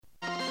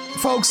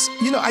Folks,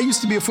 I used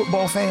to be a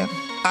football fan.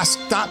 I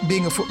stopped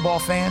being a football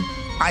fan.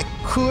 I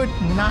could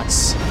not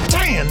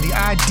stand the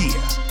idea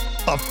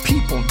of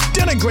people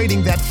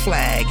denigrating that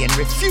flag and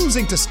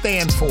refusing to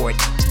stand for it.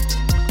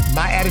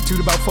 My attitude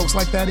about folks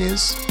like that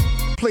is,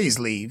 please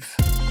leave.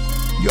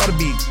 You ought to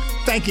be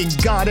thanking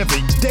God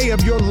every day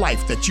of your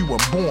life that you were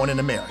born an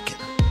American.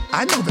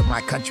 I know that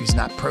my country's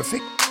not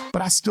perfect,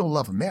 but I still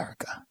love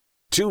America.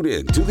 Tune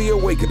in to The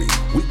Awakening,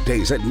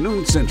 weekdays at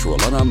noon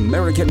Central on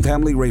American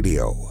Family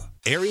Radio.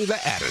 Airing the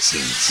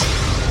Addisons.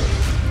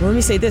 Let me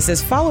say this,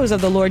 as followers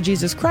of the Lord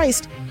Jesus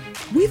Christ,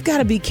 we've got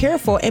to be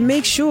careful and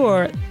make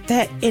sure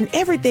that in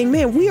everything,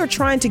 man, we are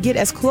trying to get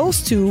as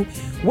close to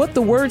what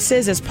the word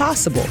says as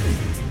possible.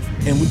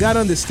 And we got to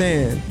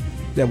understand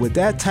that with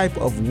that type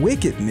of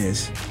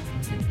wickedness,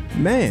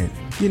 man,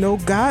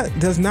 God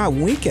does not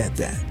wink at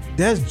that.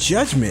 There's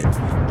judgment.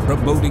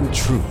 Promoting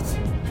truth,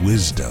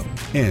 wisdom,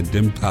 and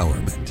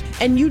empowerment.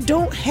 And you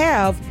don't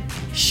have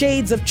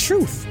shades of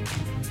truth.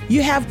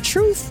 You have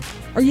truth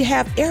or you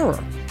have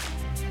error.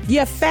 You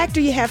have fact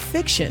or you have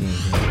fiction.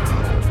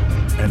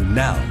 And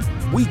now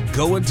we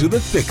go into the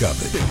thick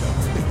of it.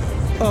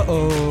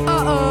 Uh-oh.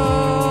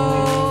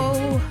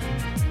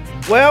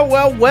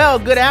 Well,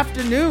 good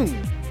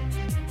afternoon.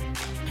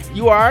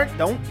 You are,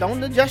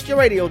 don't adjust your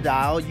radio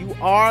dial. You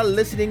are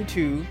listening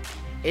to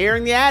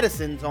Airing the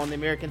Addisons on the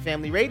American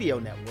Family Radio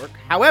Network.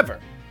 However,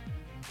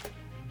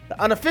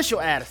 the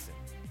unofficial Addison,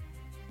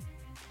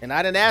 and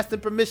I didn't ask them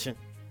permission,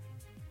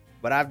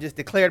 but I've just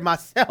declared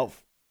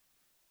myself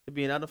to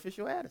be an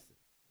unofficial Addison.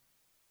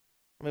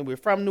 I mean, we're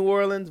from New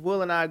Orleans.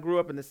 Will and I grew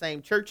up in the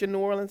same church in New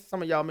Orleans.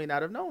 Some of y'all may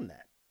not have known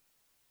that.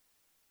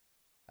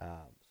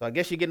 So I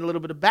guess you're getting a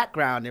little bit of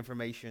background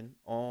information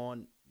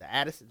on the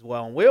Addisons,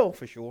 well, on Will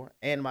for sure,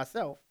 and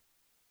myself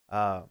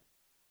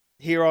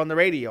here on the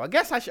radio. I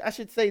guess I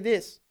should say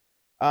this.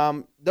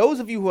 Those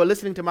of you who are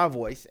listening to my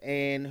voice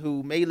and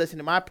who may listen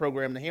to my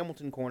program, The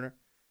Hamilton Corner,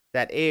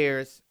 that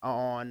airs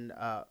on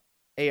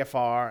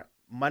AFR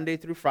Monday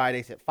through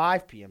Fridays at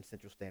 5 p.m.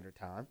 Central Standard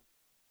Time,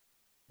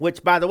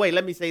 which, by the way,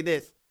 let me say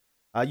this.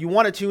 You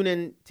want to tune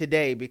in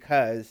today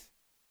because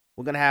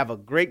we're going to have a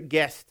great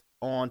guest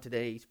on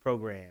today's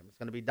program. It's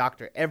going to be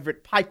Dr.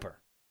 Everett Piper.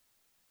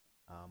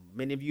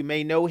 Many of you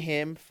may know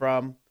him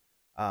from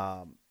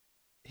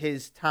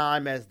his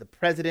time as the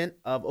president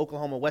of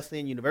Oklahoma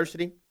Wesleyan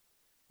University.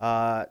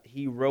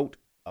 He wrote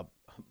a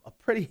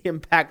pretty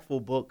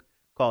impactful book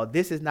called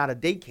This Is Not a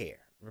Daycare,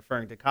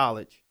 referring to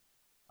college.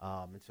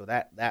 And so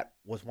that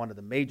was one of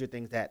the major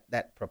things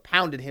that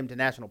propounded him to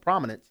national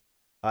prominence.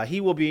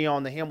 He will be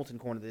on the Hamilton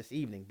Corner this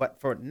evening.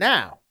 But for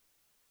now,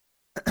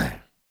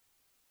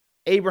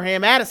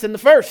 Abraham Addison the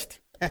first.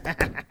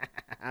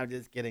 I'm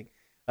just kidding.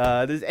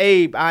 This is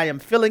Abe. I am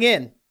filling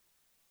in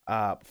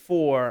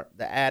for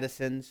the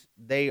Addisons.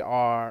 They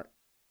are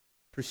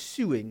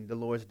pursuing the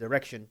Lord's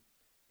direction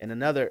in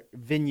another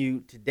venue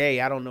today.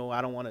 I don't know.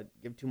 I don't want to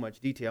give too much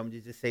detail. I'm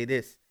just say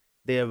this.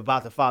 They're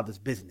about the Father's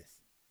business.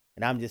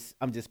 And I'm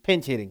just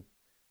pinch hitting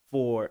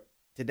for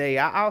today.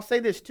 I'll say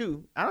this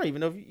too. I don't even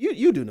know if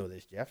you do know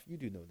this, Jeff. You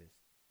do know this.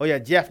 Oh yeah,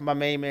 Jeff, my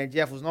main man.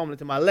 Jeff was normally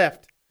to my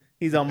left.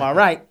 He's on my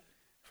right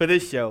for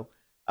this show.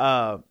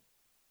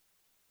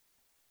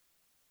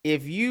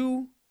 If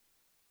you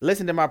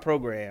listen to my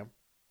program,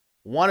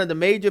 one of the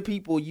major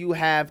people you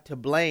have to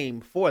blame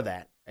for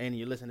that, and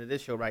you're listening to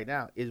this show right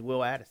now, is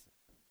Will Addison.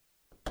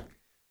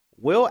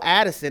 Will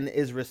Addison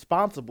is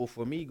responsible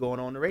for me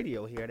going on the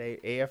radio here at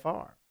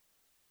AFR.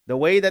 The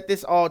way that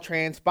this all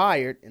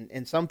transpired,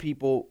 and some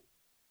people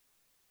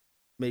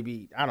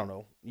maybe, I don't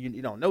know,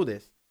 you don't know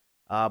this,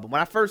 but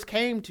when I first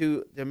came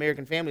to the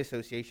American Family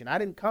Association, I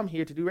didn't come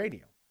here to do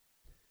radio.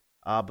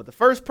 But the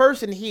first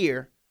person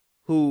here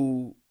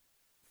who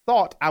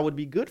thought I would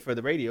be good for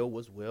the radio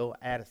was Will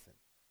Addison.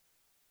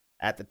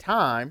 At the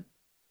time,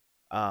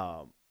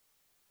 and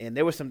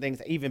there were some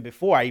things even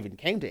before I even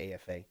came to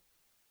AFA.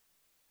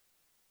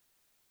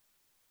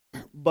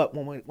 But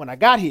when I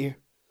got here,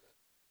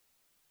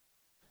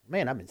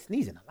 man, I've been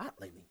sneezing a lot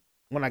lately.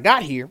 When I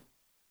got here,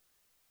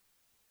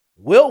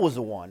 Will was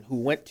the one who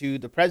went to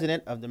the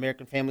president of the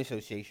American Family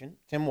Association,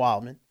 Tim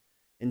Wildman,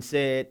 and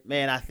said,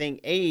 man, I think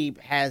Abe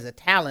has a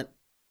talent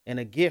and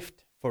a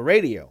gift for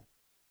radio.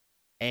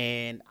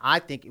 And I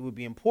think it would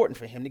be important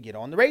for him to get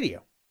on the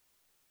radio.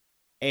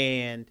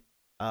 And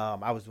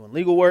I was doing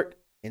legal work.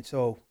 And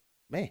so,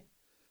 man,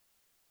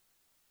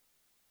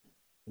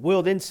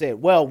 Will then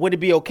said, well, would it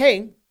be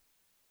okay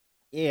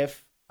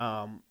if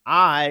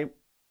I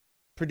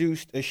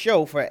produced a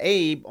show for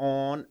Abe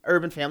on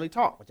Urban Family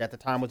Talk, which at the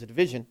time was a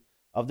division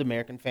of the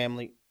American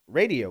Family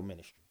Radio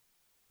Ministry?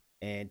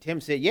 And Tim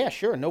said, yeah,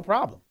 sure, no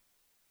problem.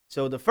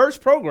 So the first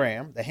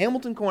program, the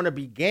Hamilton Corner,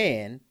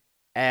 began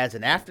as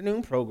an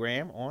afternoon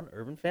program on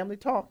Urban Family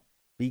Talk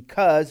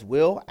because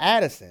Will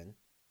Addison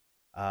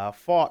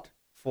fought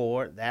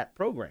for that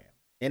program.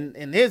 And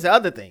here's the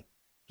other thing.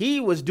 He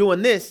was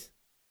doing this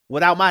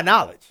without my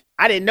knowledge.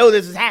 I didn't know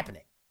this was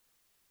happening.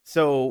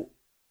 So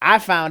I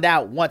found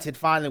out once it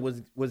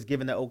finally was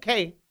given the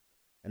okay.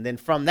 And then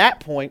from that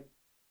point,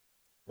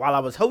 while I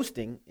was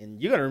hosting,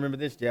 and you're going to remember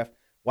this, Jeff,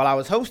 while I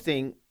was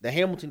hosting the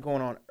Hamilton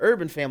Corner on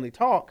Urban Family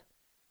Talk,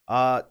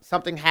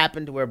 something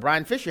happened where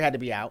Brian Fisher had to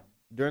be out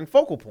during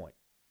Focal Point.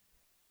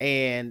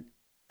 And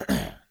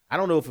I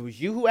don't know if it was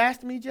you who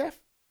asked me, Jeff,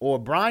 or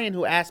Brian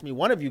who asked me,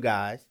 one of you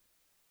guys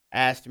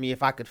asked me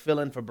if I could fill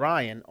in for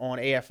Brian on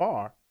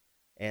AFR.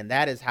 And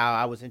that is how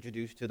I was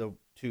introduced to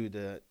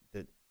the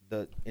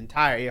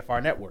entire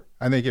AFR network.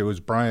 I think it was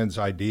Brian's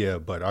idea,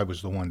 but I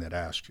was the one that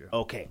asked you.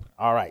 Okay.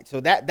 All right.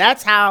 So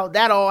that's how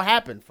that all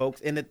happened,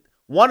 folks. And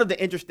one of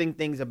the interesting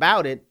things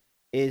about it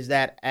is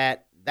that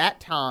at that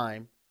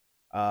time,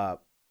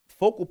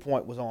 Focal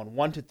Point was on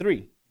 1 to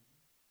 3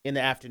 in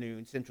the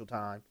afternoon Central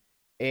Time,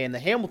 and the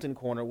Hamilton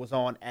Corner was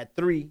on at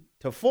 3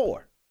 to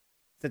 4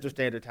 Central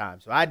Standard Time.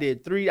 So I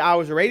did 3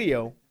 hours of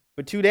radio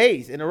for 2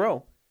 days in a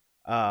row.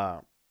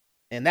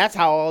 And that's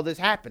how all this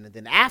happened. And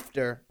then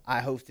after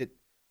I hosted,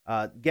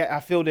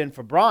 I filled in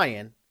for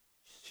Brian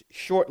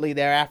shortly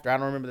thereafter. I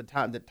don't remember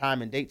the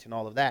time and dates and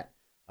all of that.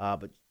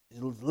 But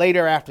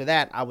later after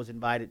that, I was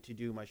invited to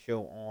do my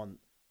show on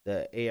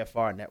the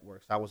AFR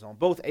networks. I was on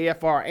both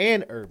AFR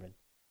and Urban,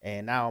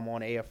 and now I'm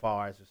on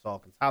AFR as it's all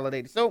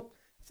consolidated. So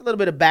it's a little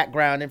bit of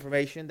background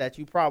information that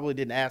you probably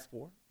didn't ask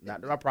for.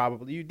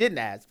 You didn't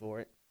ask for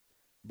it.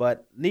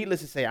 But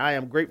needless to say, I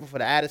am grateful for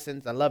the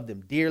Addisons. I love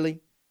them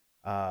dearly.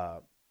 I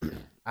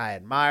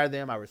admire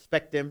them. I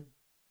respect them.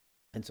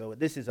 And so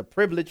this is a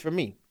privilege for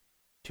me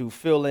to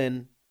fill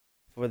in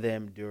for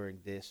them during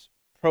this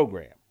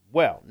program.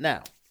 Well,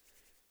 now,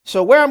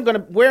 so where I'm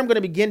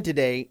gonna begin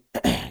today,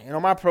 and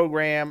on my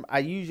program, I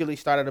usually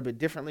start out a bit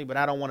differently, but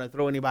I don't want to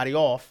throw anybody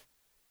off.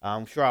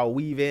 I'm sure I'll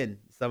weave in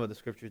some of the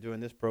scriptures during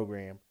this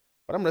program.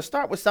 But I'm going to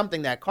start with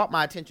something that caught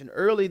my attention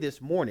early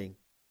this morning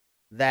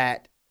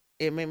that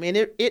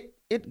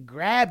it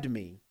grabbed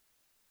me,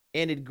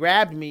 and it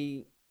grabbed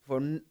me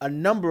for a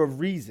number of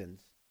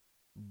reasons,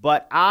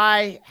 but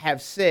I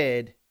have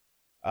said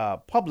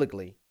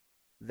publicly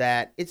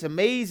that it's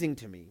amazing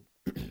to me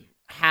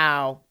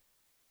how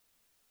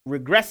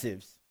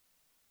regressives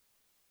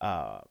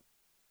are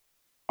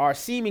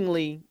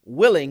seemingly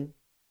willing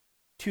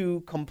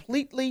to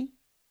completely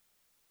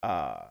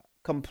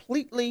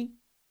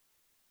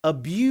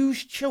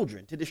abuse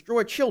children, to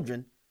destroy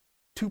children,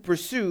 to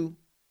pursue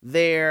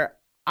their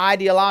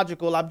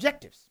ideological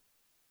objectives.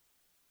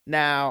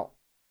 Now,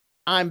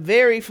 I'm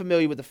very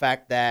familiar with the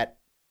fact that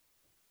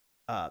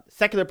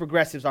secular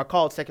progressives are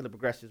called secular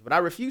progressives, but I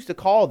refuse to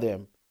call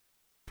them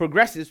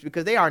progressives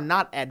because they are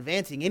not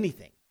advancing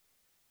anything.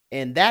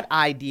 And that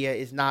idea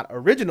is not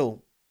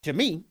original to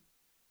me.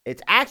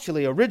 It's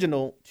actually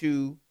original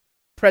to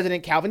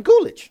President Calvin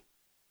Coolidge.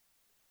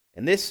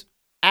 And this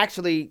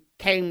actually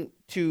came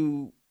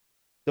to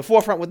the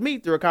forefront with me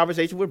through a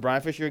conversation with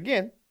Brian Fisher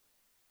again.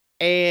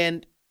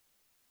 And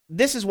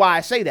this is why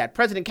I say that.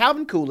 President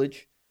Calvin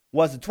Coolidge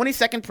was the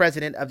 22nd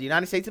president of the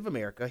United States of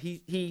America.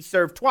 He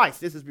served twice.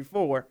 This is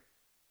before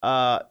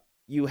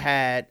he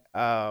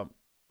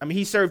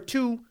served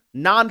 2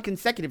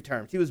 non-consecutive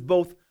terms. He was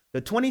both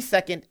the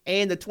 22nd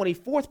and the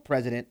 24th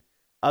president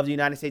of the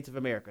United States of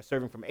America,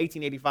 serving from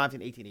 1885 to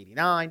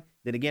 1889,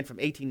 then again from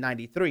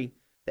 1893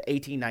 to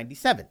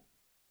 1897.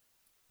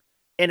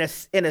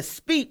 In a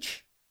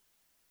speech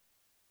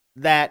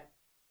that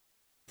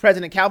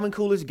President Calvin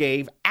Coolidge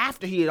gave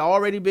after he had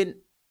already been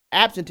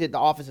absented the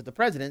office of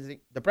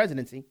the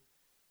presidency,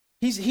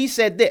 he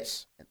said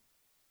this,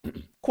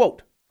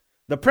 quote,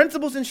 "The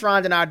principles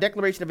enshrined in our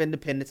Declaration of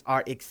Independence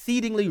are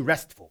exceedingly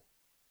restful.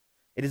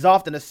 It is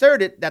often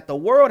asserted that the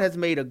world has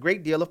made a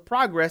great deal of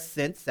progress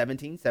since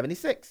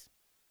 1776,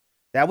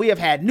 that we have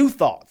had new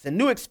thoughts and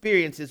new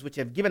experiences which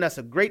have given us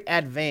a great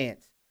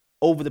advance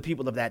over the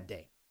people of that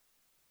day.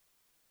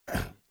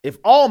 If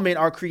all men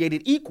are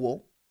created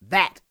equal,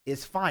 that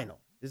is final."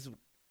 This is what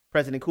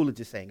President Coolidge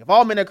is saying. If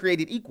all men are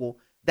created equal,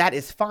 that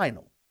is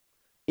final.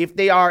 If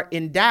they are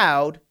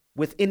endowed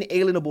with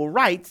inalienable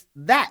rights,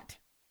 that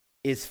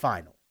is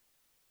final.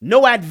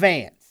 No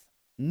advance,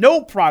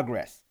 no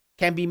progress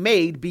can be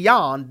made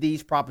beyond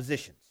these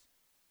propositions.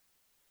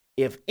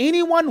 If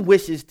anyone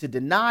wishes to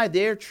deny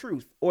their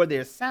truth or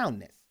their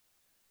soundness,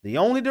 the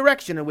only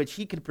direction in which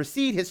he can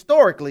proceed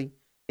historically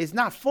is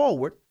not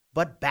forward,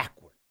 but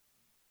backward.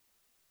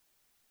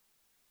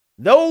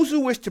 Those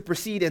who wish to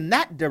proceed in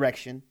that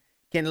direction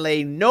can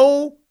lay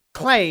no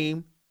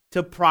claim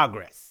to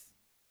progress.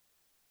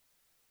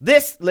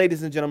 This,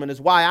 ladies and gentlemen,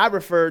 is why I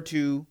refer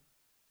to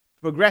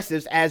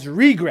progressives as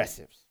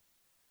regressives,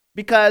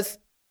 because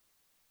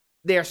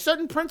there are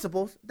certain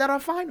principles that are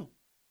final.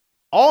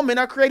 All men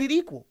are created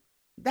equal.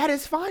 That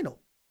is final.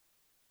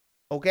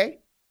 Okay?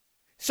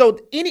 So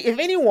if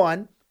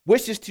anyone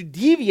wishes to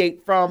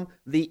deviate from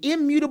the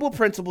immutable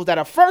principles that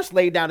are first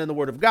laid down in the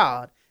Word of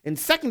God and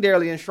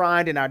secondarily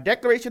enshrined in our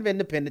Declaration of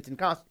Independence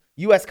and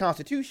U.S.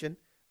 Constitution,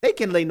 they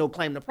can lay no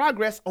claim to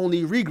progress,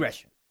 only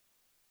regression.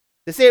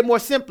 To say it more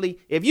simply,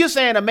 if you're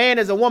saying a man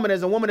is a woman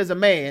is a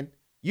man,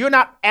 you're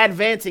not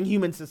advancing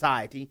human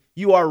society.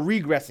 You are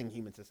regressing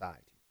human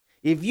society.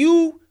 If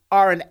you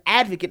are an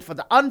advocate for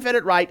the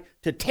unfettered right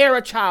to tear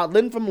a child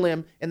limb from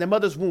limb in the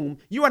mother's womb,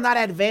 you are not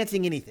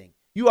advancing anything.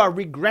 You are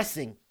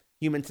regressing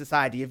human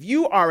society. If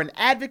you are an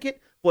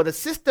advocate for the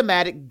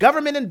systematic,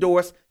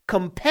 government-endorsed,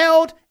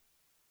 compelled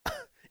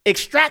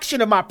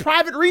extraction of my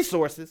private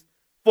resources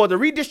for the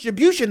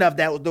redistribution of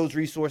those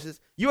resources,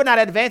 you are not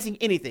advancing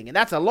anything. And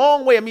that's a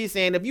long way of me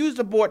saying if you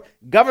support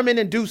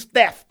government-induced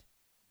theft,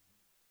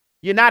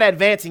 you're not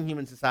advancing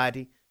human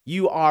society.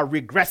 You are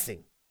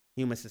regressing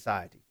human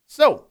society.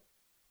 So,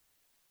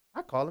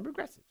 I call them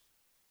regressives.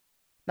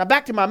 Now,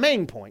 back to my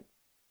main point,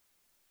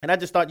 and I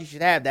just thought you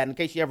should have that in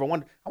case you ever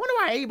wonder. I wonder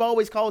why Abe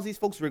always calls these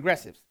folks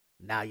regressives.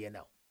 Now you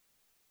know.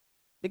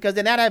 Because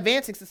they're not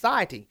advancing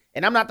society.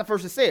 And I'm not the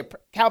first to say it.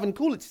 Calvin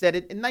Coolidge said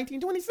it in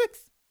 1926.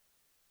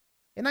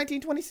 In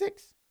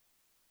 1926.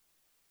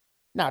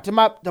 Now,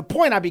 to the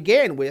point I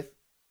began with,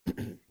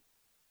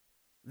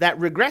 that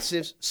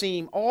regressives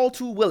seem all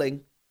too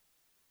willing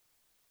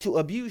to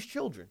abuse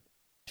children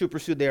to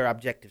pursue their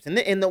objectives.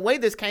 And the way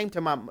this came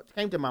to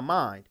my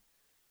mind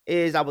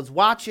is I was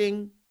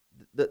watching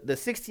the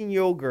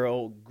 16-year-old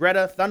girl,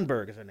 Greta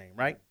Thunberg is her name,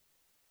 right?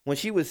 When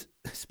she was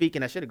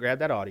speaking, I should have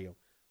grabbed that audio,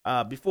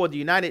 before the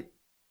United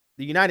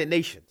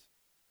Nations.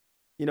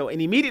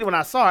 And immediately when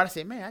I saw it, I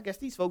said, man, I guess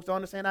these folks don't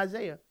understand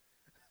Isaiah.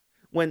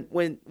 When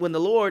the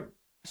Lord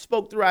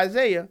spoke through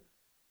Isaiah,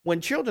 when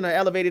children are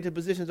elevated to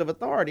positions of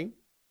authority,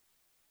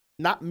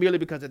 not merely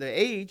because of their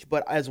age,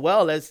 but as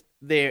well as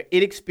their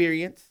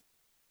inexperience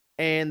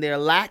and their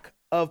lack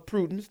of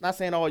prudence. Not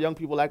saying all young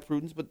people lack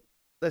prudence, but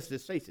let's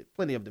just face it,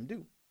 plenty of them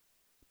do.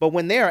 But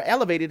when they are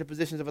elevated to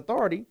positions of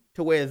authority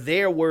to where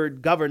their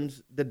word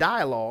governs the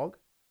dialogue,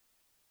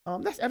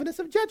 that's evidence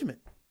of judgment.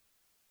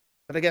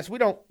 But I guess we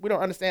don't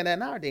understand that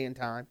in our day and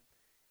time.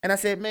 And I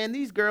said, man,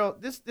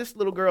 this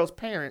little girl's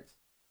parents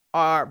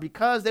are,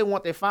 because they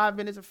want their 5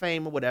 minutes of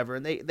fame or whatever,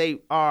 and they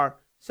are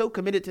so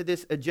committed to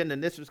this agenda,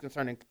 and this was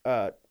concerning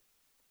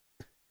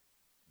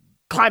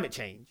climate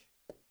change.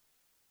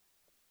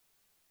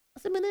 I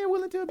said, man, they're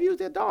willing to abuse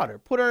their daughter,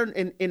 put her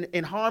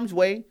in harm's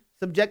way,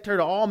 subject her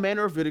to all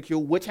manner of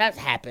ridicule, which has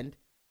happened.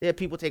 There are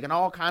people taking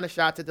all kind of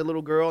shots at the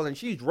little girl, and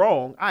she's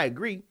wrong. I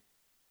agree.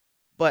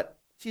 But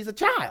she's a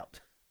child.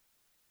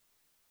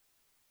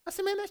 I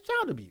said, man, that's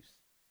child abuse.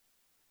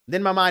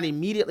 Then my mind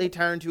immediately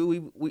turned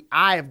to,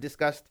 I have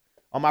discussed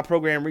on my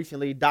program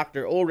recently,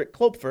 Dr. Ulrich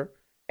Klopfer,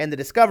 and the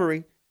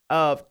discovery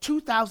of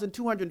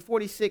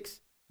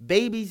 2,246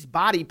 babies'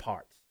 body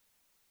parts.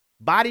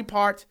 Body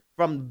parts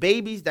from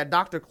babies that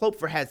Dr.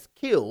 Klopfer has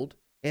killed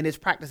in his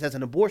practice as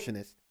an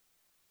abortionist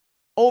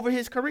over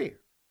his career.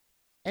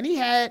 And he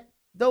had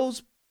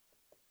those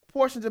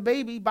portions of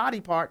baby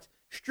body parts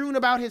strewn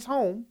about his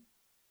home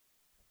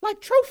like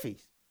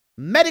trophies,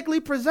 medically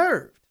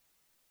preserved.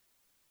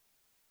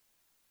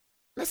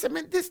 And I said,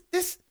 man, this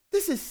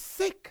is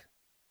sick.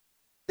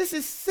 This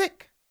is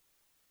sick.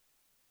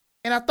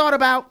 And I thought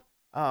about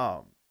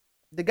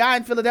the guy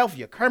in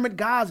Philadelphia, Kermit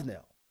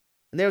Gosnell.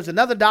 And there was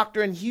another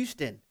doctor in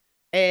Houston.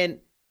 And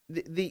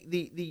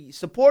the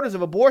supporters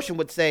of abortion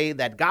would say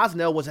that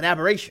Gosnell was an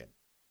aberration.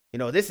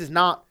 This is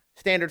not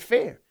standard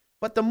fare.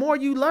 But the more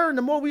you learn,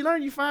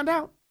 you find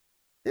out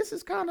this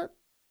is kind of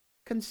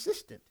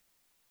consistent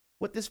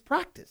with this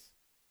practice.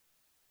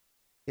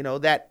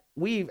 That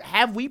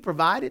we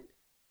provided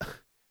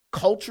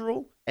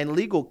cultural and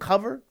legal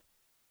cover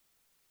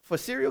for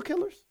serial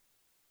killers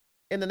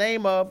in the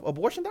name of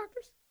abortion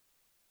doctors?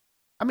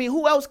 I mean,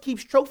 who else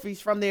keeps trophies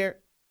from their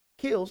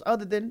kills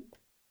other than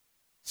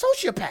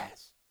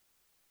sociopaths?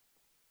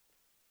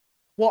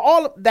 Well,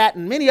 all of that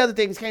and many other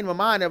things came to my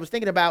mind. I was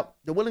thinking about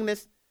the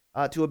willingness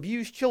to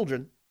abuse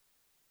children.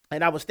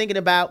 And I was thinking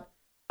about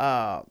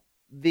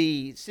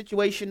the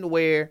situation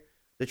where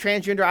the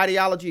transgender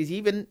ideology is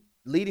even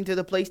leading to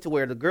the place to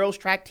where the girls'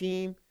 track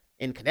team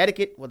in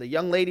Connecticut, where the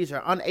young ladies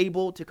are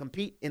unable to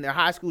compete in their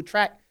high school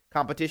track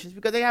competitions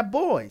because they have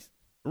boys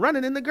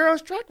running in the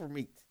girls' track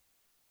meets.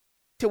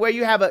 To where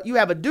you have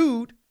a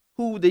dude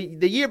who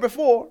the year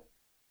before,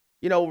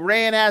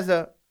 ran as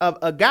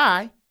a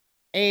guy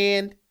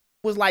and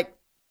was like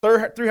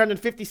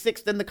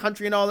 356th in the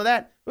country and all of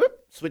that. Whoop,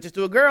 switches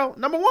to a girl,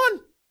 number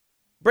one,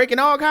 breaking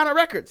all kind of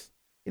records.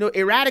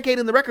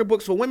 Eradicating the record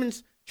books for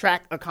women's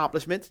track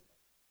accomplishments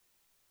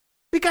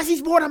because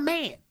he's born a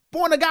man,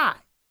 born a guy.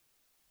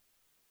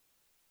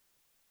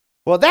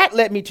 Well, that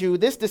led me to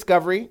this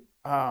discovery,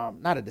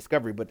 not a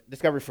discovery, but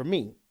discovery for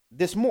me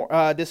this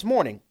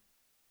morning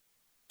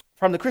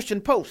from the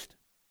Christian Post,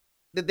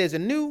 that there's a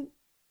new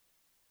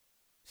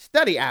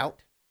study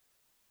out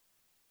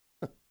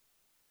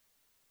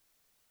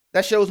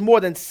that shows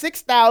more than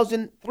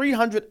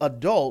 6,300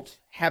 adults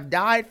have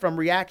died from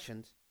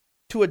reactions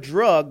to a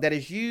drug that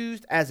is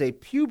used as a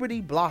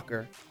puberty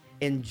blocker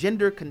in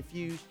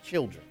gender-confused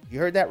children. You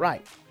heard that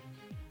right.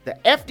 The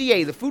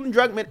FDA, the Food and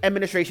Drug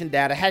Administration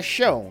data has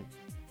shown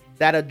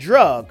that a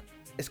drug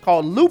is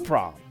called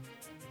Lupron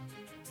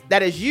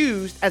that is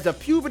used as a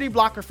puberty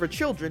blocker for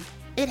children.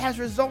 It has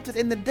resulted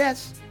in the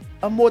deaths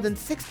of more than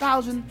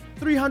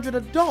 6,300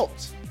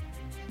 adults.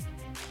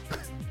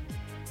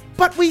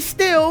 But we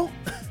still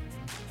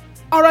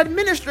are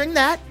administering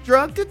that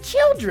drug to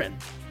children.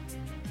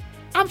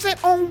 I'm saying,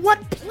 on what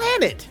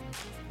planet?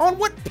 On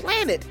what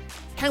planet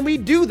can we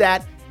do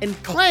that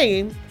and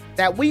claim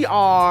that we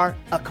are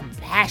a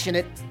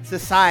compassionate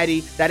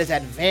society that is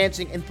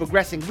advancing and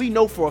progressing? We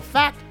know for a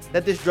fact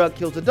that this drug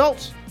kills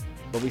adults,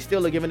 but we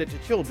still are giving it to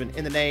children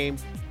in the name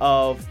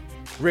of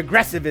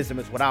regressivism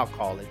is what I'll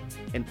call it.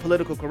 And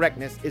political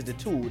correctness is the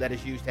tool that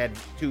is used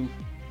to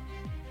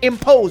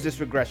impose this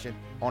regression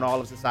on all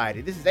of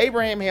society. This is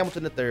Abraham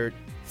Hamilton III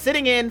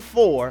sitting in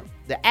for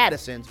the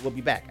Addisons. We'll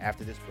be back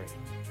after this break.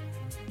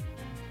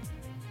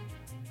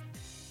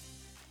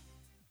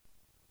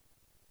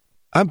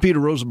 I'm Peter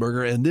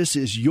Rosenberger, and this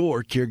is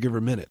your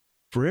Caregiver Minute.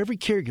 For every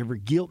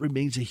caregiver, guilt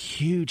remains a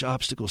huge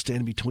obstacle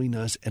standing between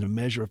us and a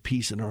measure of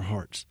peace in our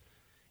hearts.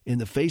 In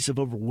the face of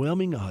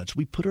overwhelming odds,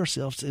 we put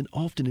ourselves in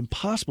often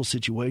impossible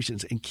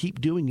situations and keep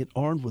doing it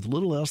armed with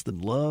little else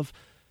than love,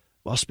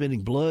 while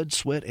spending blood,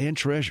 sweat, and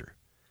treasure.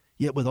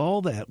 Yet with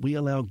all that, we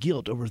allow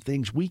guilt over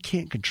things we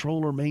can't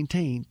control or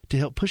maintain to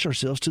help push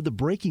ourselves to the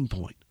breaking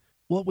point.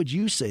 What would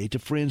you say to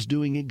friends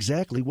doing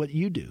exactly what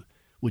you do?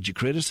 Would you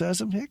criticize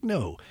them? Heck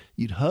no.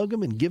 You'd hug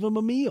them and give them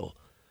a meal.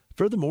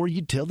 Furthermore,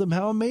 you'd tell them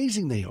how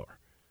amazing they are.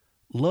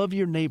 Love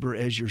your neighbor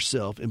as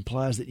yourself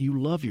implies that you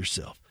love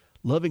yourself.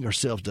 Loving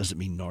ourselves doesn't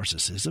mean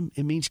narcissism.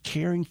 It means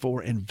caring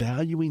for and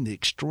valuing the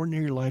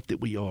extraordinary life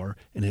that we are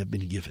and have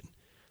been given.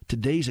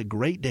 Today's a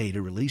great day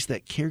to release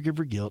that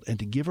caregiver guilt and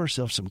to give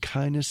ourselves some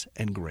kindness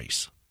and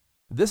grace.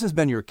 This has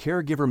been your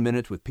Caregiver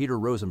Minute with Peter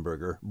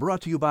Rosenberger,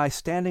 brought to you by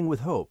Standing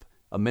with Hope,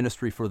 a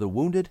ministry for the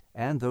wounded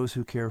and those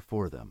who care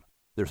for them.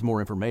 There's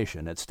more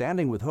information at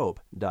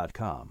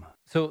standingwithhope.com.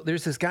 So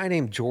there's this guy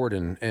named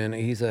Jordan, and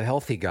he's a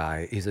healthy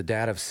guy. He's a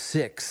dad of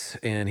 6,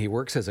 and he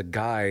works as a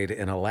guide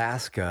in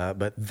Alaska.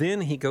 But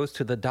then he goes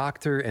to the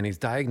doctor, and he's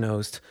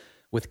diagnosed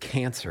with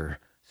cancer,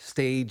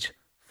 stage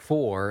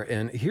 4.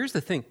 And here's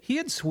the thing. He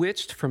had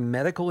switched from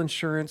medical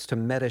insurance to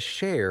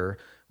MediShare,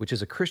 which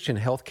is a Christian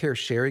healthcare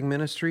sharing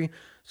ministry.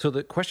 So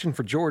the question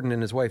for Jordan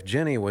and his wife,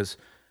 Jenny, was,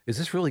 is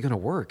this really going to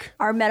work?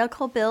 Our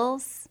medical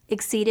bills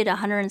exceeded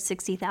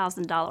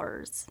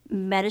 $160,000.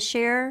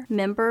 MediShare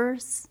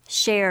members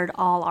shared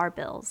all our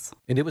bills.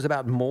 And it was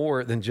about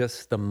more than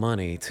just the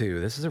money, too.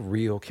 This is a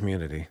real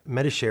community.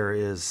 MediShare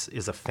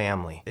is a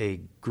family,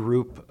 a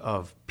group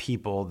of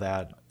people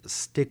that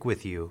stick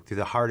with you through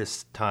the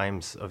hardest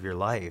times of your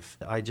life.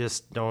 I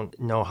just don't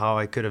know how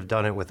I could have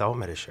done it without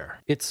MediShare.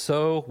 It's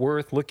so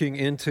worth looking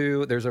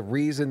into. There's a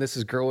reason this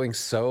is growing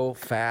so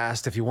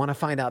fast. If you want to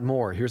find out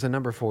more, here's a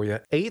number for you.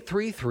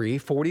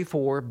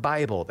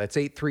 833-44-BIBLE. That's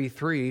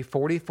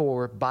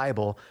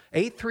 833-44-BIBLE.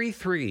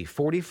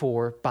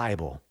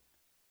 833-44-BIBLE.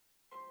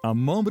 A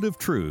Moment of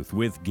Truth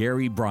with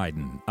Gary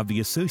Bryden of the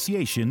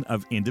Association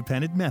of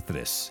Independent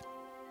Methodists.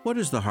 What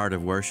is the heart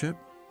of worship?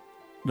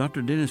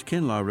 Dr. Dennis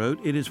Kinlaw wrote,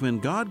 "It is when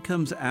God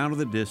comes out of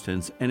the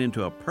distance and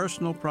into a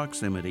personal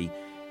proximity,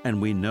 and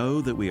we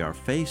know that we are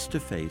face to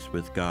face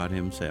with God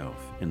Himself."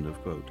 End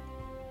of quote.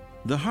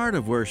 The heart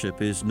of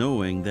worship is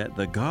knowing that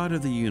the God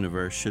of the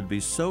universe should be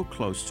so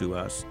close to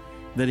us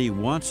that He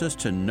wants us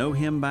to know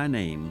Him by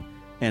name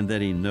and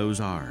that He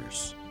knows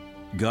ours.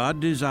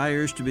 God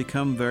desires to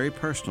become very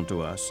personal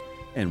to us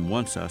and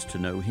wants us to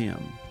know Him.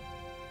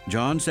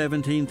 John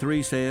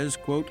 17:3 says,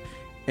 quote,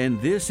 "And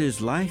this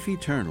is life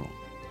eternal,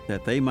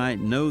 that they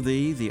might know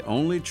Thee, the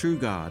only true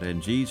God,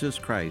 and Jesus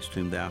Christ,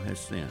 whom Thou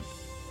hast sent."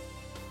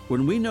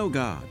 When we know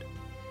God,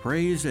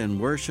 praise and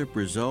worship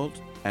result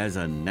as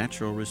a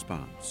natural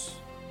response.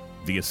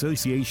 The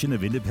Association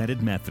of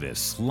Independent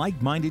Methodists,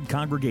 like-minded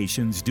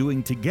congregations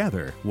doing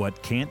together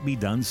what can't be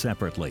done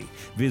separately.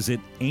 Visit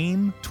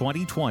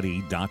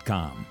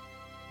aim2020.com.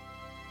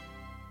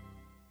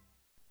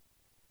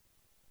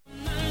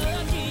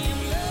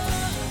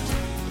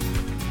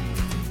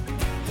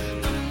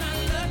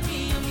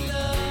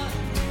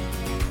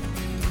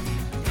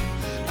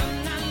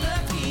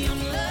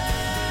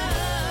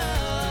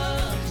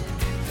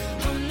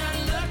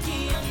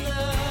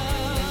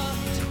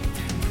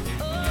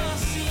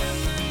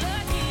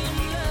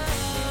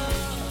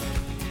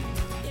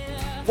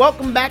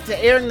 Welcome back to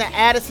Airing the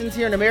Addisons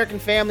here on American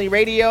Family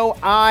Radio.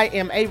 I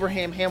am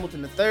Abraham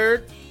Hamilton III.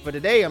 For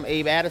today, I'm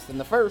Abe Addison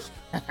the first,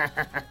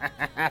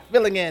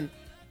 filling in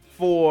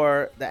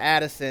for the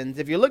Addisons.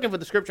 If you're looking for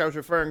the scripture I was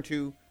referring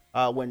to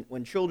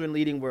when children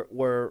leading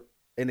were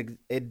in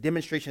a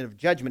demonstration of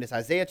judgment, it's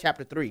Isaiah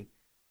chapter 3.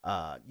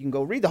 You can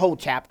go read the whole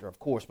chapter, of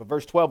course, but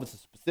verse 12 is a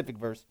specific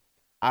verse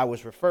I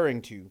was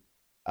referring to.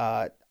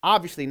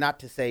 Obviously not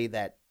to say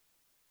that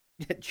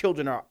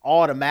children are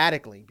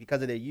automatically,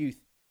 because of their youth,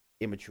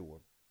 immature,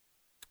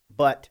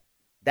 but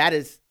that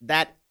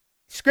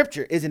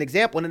scripture is an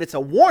example, and it's a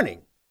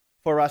warning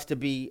for us to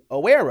be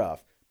aware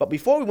of. But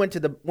before we went to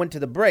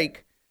the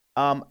break,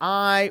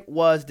 I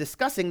was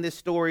discussing this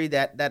story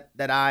that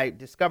I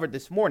discovered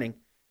this morning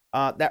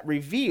that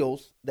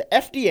reveals the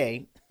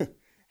FDA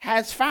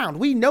has found.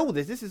 We know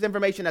this. This is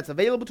information that's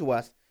available to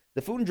us.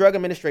 The Food and Drug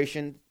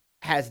Administration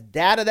has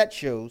data that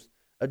shows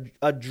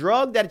a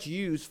drug that's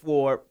used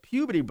for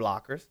puberty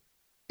blockers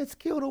it's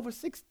killed over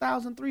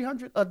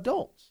 6,300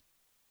 adults.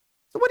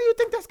 So what do you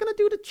think that's going to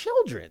do to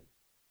children?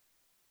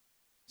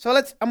 So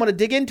I'm going to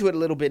dig into it a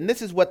little bit. And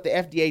this is what the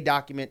FDA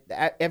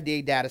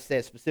data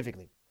says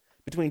specifically.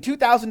 Between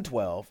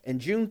 2012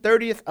 and June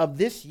 30th of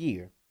this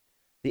year,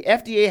 the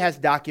FDA has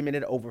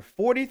documented over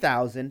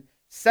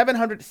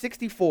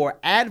 40,764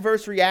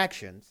 adverse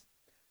reactions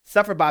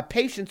suffered by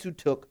patients who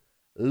took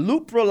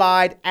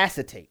leuprolide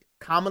acetate,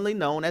 commonly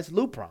known as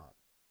Lupron.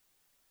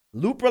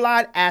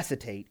 Leuprolide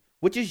acetate,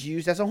 which is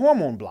used as a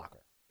hormone blocker.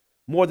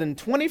 More than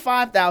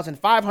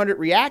 25,500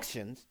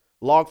 reactions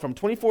logged from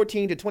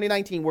 2014 to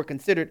 2019 were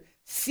considered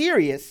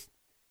serious,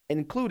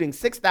 including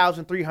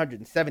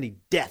 6,370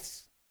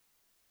 deaths.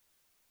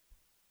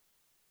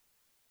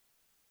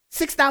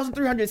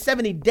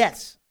 6,370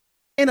 deaths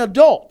in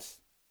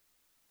adults.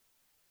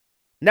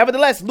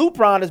 Nevertheless,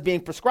 Lupron is being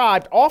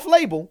prescribed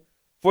off-label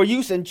for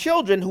use in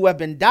children who have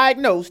been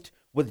diagnosed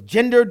with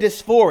gender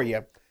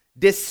dysphoria,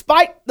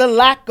 despite the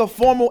lack of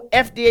formal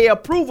FDA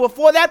approval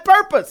for that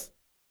purpose.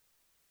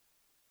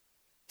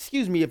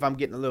 Excuse me if I'm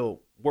getting a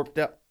little worked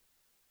up.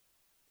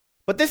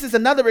 But this is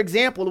another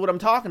example of what I'm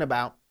talking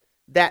about,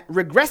 that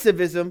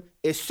regressivism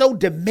is so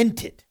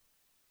demented.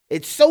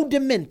 It's so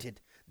demented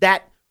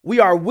that we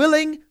are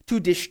willing to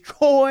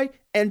destroy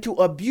and to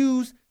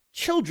abuse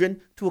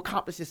children to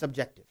accomplish this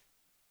objective.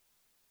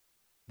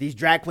 These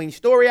drag queen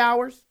story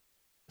hours,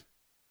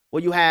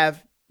 where you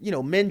have,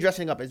 men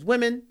dressing up as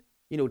women,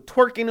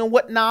 twerking and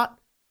whatnot.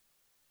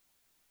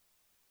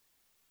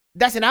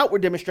 That's an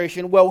outward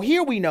demonstration. Well,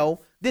 here we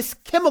know this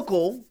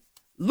chemical,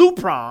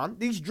 Lupron,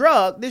 this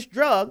drug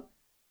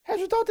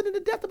has resulted in the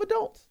death of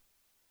adults.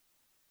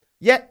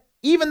 Yet,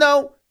 even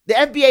though the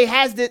FDA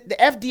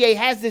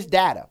has this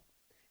data,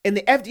 and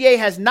the FDA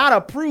has not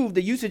approved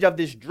the usage of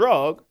this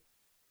drug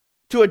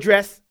to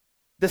address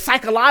the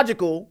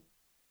psychological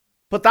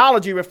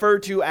pathology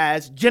referred to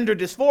as gender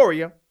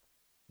dysphoria,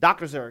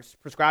 doctors are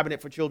prescribing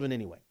it for children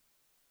anyway.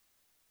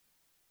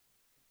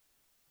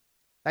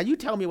 Now, you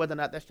tell me whether or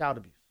not that's child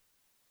abuse.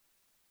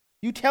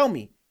 You tell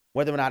me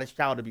whether or not it's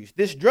child abuse.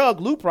 This drug,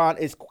 Lupron,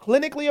 is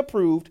clinically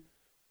approved.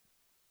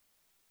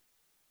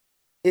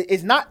 It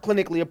is not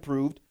clinically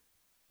approved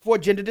for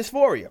gender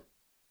dysphoria.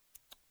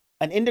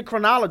 An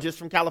endocrinologist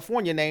from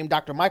California named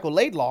Dr. Michael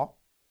Laidlaw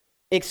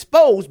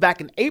exposed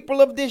back in April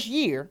of this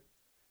year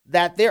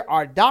that there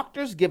are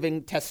doctors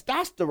giving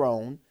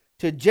testosterone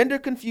to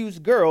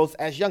gender-confused girls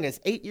as young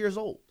as 8 years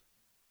old.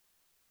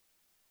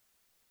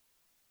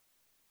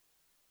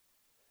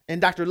 And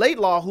Dr.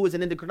 Laidlaw, who is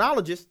an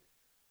endocrinologist,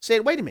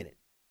 said, wait a minute,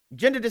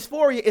 gender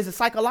dysphoria is a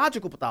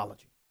psychological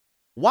pathology.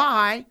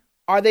 Why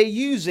are they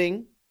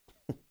using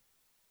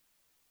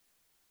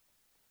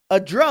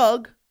a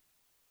drug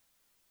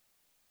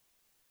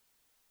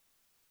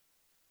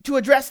to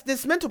address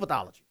this mental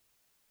pathology?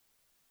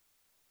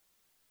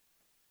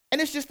 And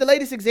it's just the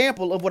latest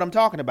example of what I'm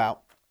talking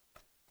about,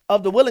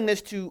 of the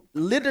willingness to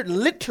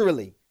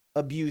literally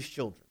abuse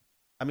children.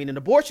 I mean, in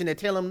abortion, they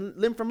tell them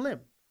limb from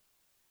limb.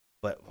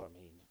 But,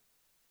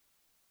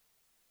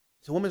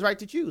 it's a woman's right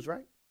to choose,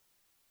 right?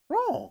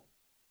 Wrong.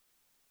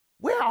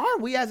 Where are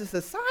we as a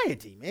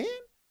society, man?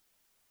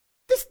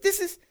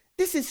 This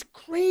is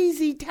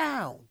crazy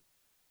town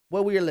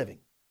where we are living.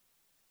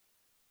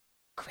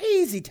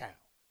 Crazy town.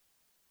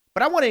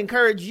 But I want to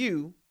encourage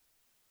you,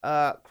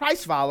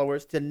 Christ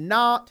followers, to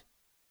not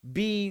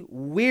be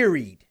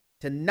wearied,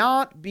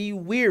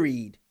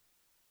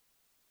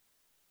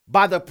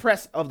 by the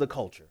press of the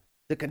culture,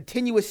 the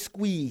continuous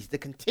squeeze, the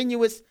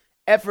continuous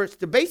efforts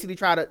to basically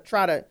try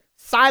to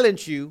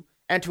silence you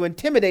and to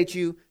intimidate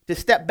you to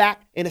step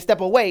back and to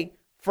step away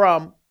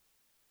from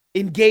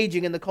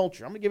engaging in the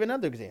culture. I'm going to give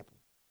another example.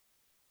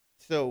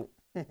 So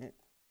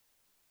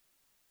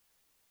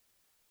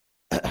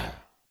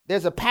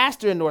there's a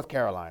pastor in North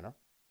Carolina.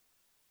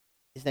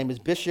 His name is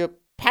Bishop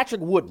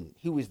Patrick Wooden,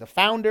 who is the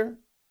founder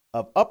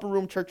of Upper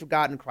Room Church of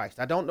God in Christ.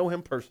 I don't know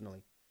him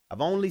personally.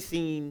 I've only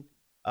seen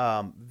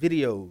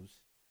videos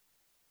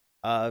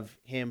of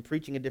him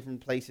preaching in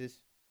different places.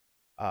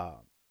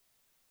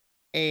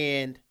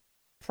 And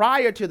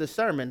prior to the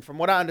sermon, from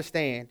what I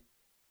understand,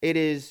 it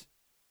is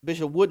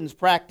Bishop Wooden's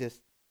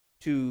practice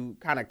to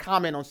kind of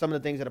comment on some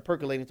of the things that are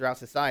percolating throughout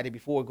society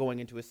before going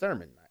into his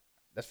sermon.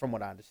 That's from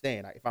what I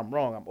understand. If I'm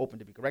wrong, I'm open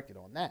to be corrected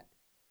on that.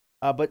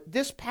 But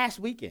this past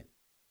weekend,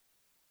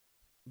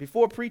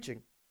 before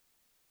preaching,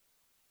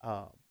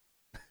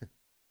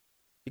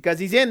 because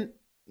he's in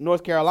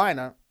North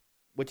Carolina,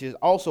 which is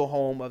also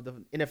home of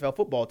the NFL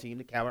football team,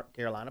 the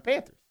Carolina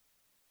Panthers.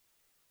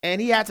 And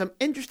he had some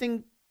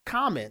interesting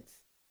comments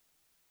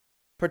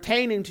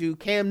pertaining to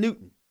Cam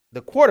Newton,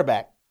 the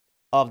quarterback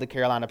of the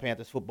Carolina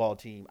Panthers football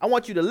team. I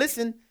want you to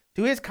listen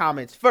to his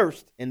comments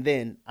first, and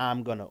then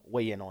I'm going to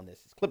weigh in on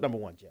this. It's clip number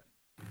 1, Jeff.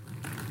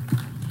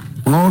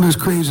 All this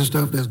crazy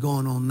stuff that's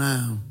going on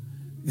now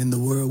in the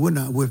world, we're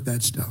not with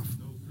that stuff.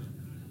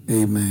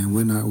 Amen.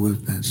 We're not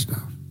with that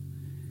stuff.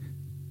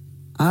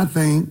 I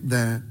think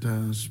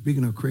that,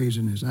 speaking of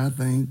craziness, I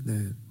think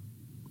that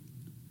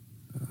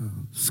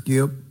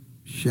Skip,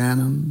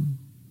 Shannon,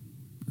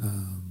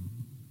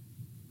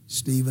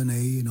 Stephen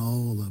A. and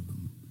all of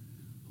them.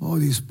 All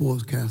these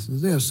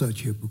sportscasters, they're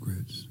such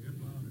hypocrites.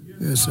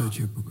 They're such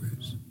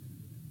hypocrites.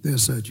 They're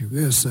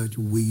such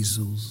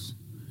weasels.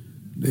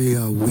 They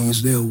are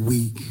weasels. They're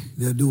weak.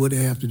 They'll do what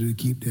they have to do to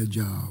keep their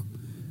job.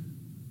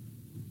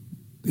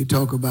 They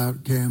talk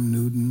about Cam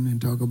Newton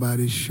and talk about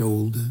his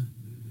shoulder,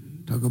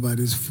 talk about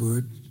his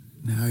foot,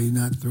 and how he's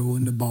not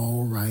throwing the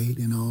ball right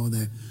and all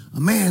that. A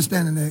man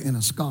standing there in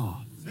a scarf,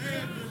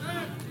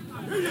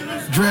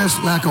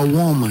 dressed like a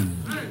woman,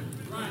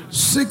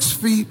 6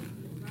 feet,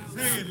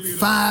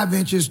 5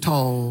 inches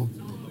tall,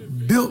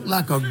 built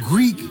like a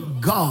Greek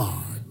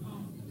god,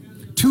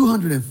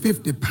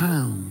 250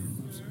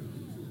 pounds,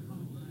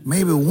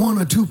 maybe 1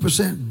 or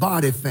 2%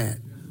 body fat,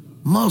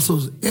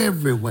 muscles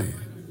everywhere,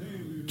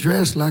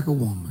 dressed like a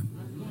woman.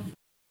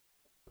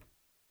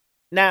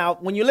 Now,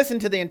 when you listen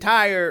to the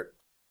entire,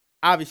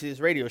 obviously this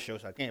radio show,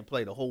 so I can't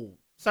play the whole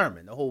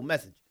sermon, the whole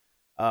message.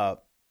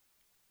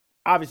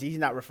 Obviously, he's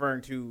not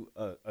referring to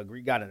a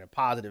Greek god in a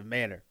positive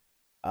manner.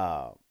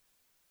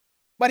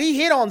 But he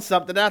hit on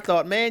something that I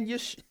thought, man,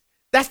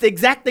 that's the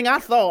exact thing I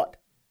thought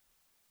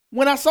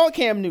when I saw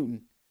Cam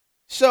Newton.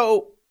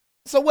 So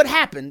what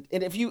happened?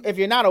 And if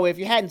you're not aware, if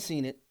you hadn't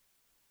seen it,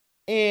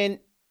 and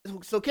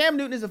so Cam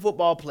Newton is a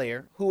football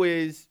player who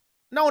is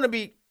known to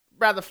be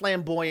rather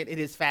flamboyant in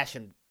his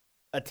fashion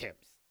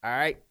attempts. All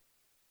right,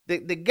 the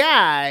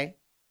guy.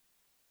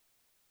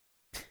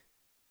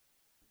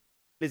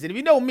 Listen, if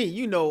you know me,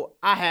 you know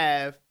I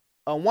have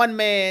a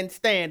one-man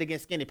stand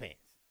against skinny pants.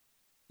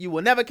 You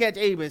will never catch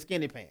Abe in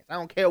skinny pants. I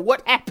don't care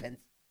what happens.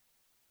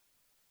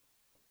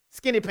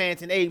 Skinny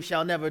pants and Abe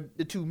shall never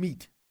the two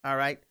meet. All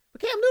right,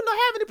 but Cam Newton don't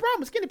have any problem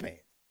with skinny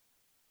pants.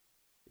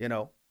 You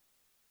know,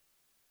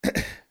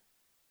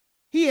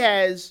 he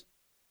has.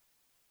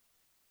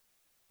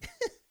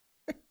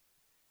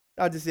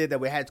 I just said that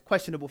we had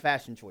questionable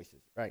fashion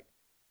choices, right?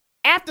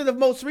 After the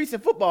most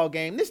recent football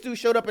game, this dude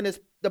showed up in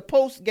the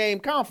post-game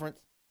conference.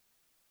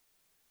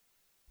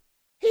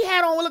 He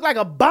had on what looked like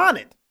a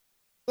bonnet,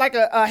 like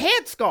a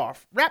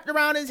headscarf wrapped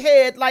around his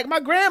head like my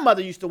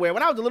grandmother used to wear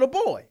when I was a little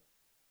boy.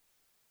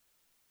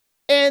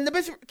 And the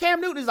Bishop Cam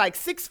Newton is like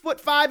 6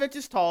 foot 5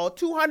 inches tall,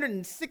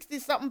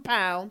 260-something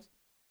pounds.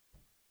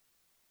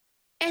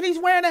 And he's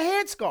wearing a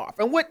headscarf.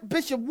 And what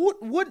Bishop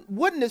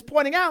Wooden is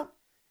pointing out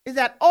is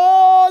that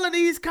all of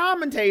these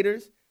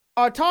commentators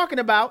are talking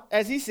about,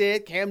 as he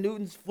said, Cam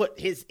Newton's foot,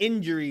 his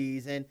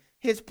injuries, and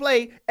his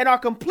play, and are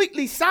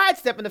completely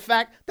sidestepping the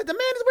fact that the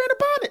man is wearing a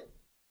bonnet.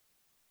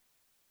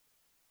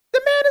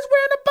 The man is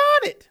wearing a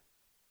bonnet.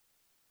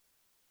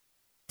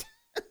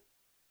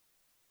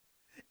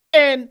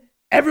 And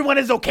everyone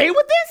is okay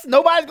with this?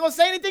 Nobody's going to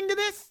say anything to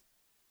this?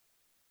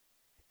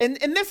 And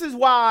this is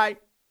why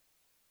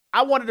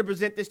I wanted to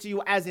present this to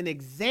you as an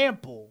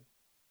example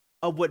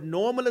of what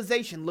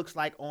normalization looks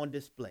like on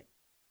display.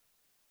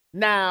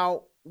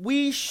 Now,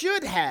 we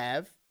should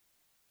have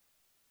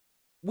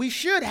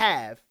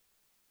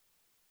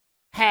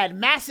had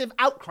massive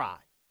outcry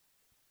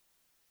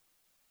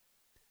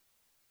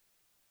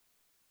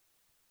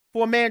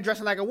for a man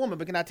dressing like a woman.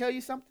 But can I tell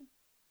you something?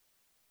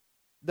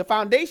 The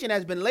foundation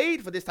has been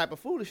laid for this type of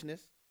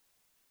foolishness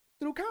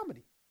through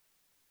comedy.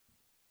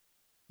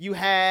 You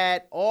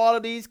had all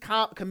of these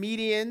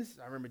comedians.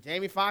 I remember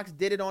Jamie Foxx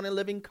did it on In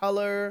Living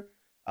Color.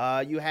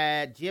 You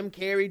had Jim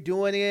Carrey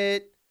doing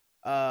it.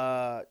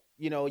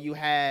 You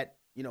had,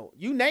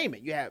 you name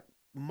it. You had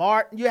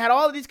Martin. You had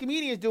all of these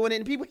comedians doing it,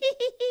 and people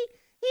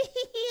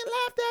and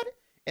laughed at it.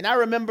 And I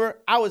remember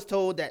I was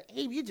told that,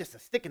 hey, you're just a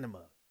stick in the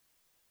mud.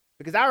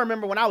 Because I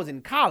remember when I was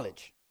in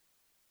college,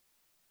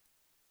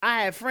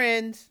 I had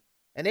friends,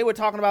 and they were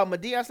talking about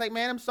Madea. I was like,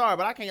 man, I'm sorry,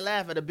 but I can't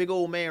laugh at a big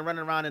old man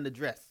running around in the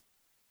dress.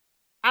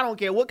 I don't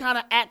care what kind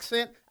of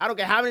accent. I don't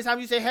care how many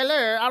times you say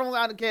hello. I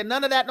don't care.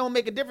 None of that don't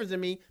make a difference in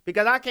me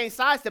because I can't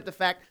sidestep the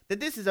fact that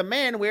this is a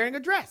man wearing a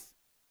dress.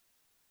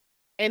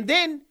 And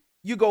then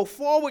you go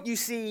forward, you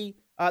see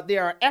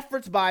there are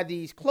efforts by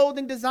these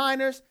clothing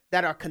designers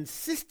that are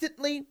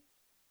consistently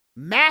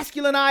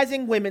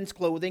masculinizing women's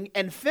clothing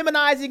and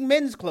feminizing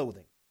men's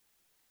clothing.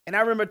 And I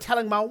remember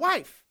telling my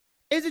wife,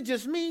 is it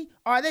just me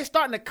or are they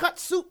starting to cut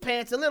suit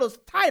pants a little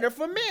tighter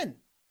for men?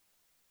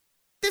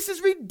 This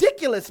is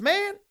ridiculous,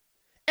 man.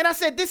 And I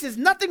said, this is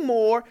nothing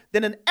more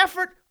than an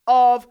effort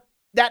of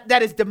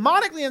that is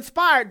demonically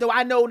inspired, though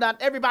I know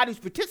not everybody who's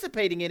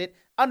participating in it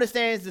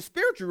understands the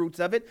spiritual roots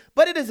of it,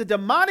 but it is a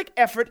demonic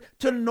effort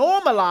to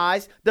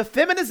normalize the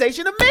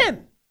feminization of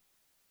men.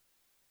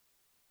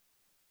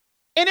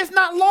 And it's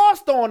not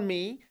lost on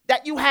me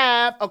that you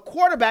have a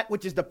quarterback,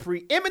 which is the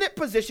preeminent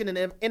position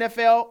in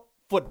NFL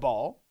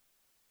football,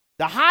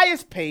 the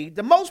highest paid,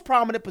 the most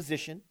prominent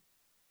position,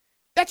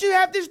 that you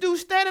have this dude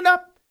standing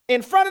up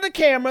in front of the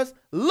cameras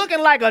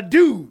looking like a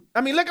dude.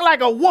 Looking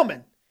like a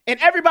woman. And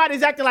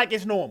everybody's acting like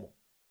it's normal.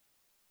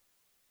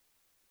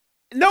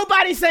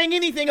 Nobody's saying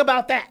anything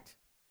about that.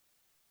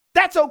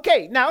 That's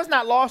okay. Now, it's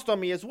not lost on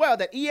me as well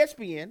that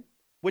ESPN,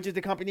 which is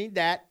the company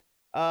that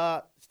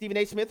Stephen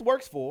A. Smith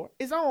works for,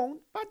 is owned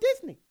by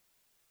Disney.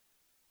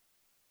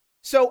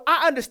 So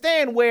I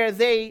understand where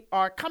they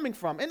are coming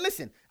from. And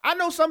listen, I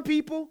know some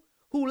people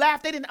who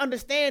laugh, they didn't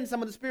understand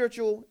some of the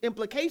spiritual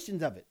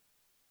implications of it.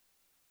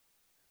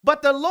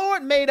 But the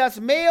Lord made us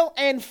male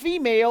and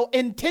female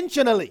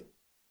intentionally.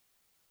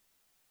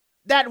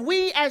 That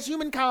we as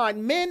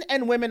humankind, men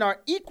and women, are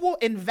equal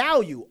in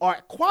value,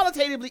 are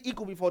qualitatively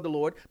equal before the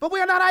Lord, but we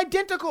are not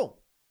identical.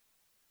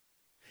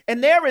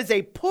 And there is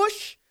a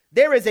push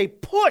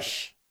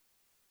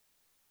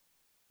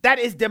that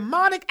is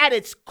demonic at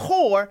its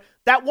core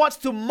that wants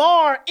to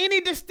mar any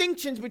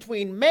distinctions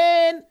between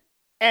man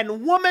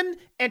and woman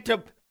and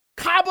to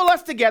cobble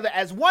us together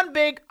as one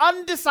big,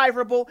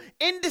 undecipherable,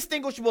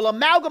 indistinguishable,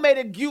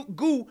 amalgamated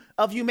goo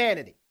of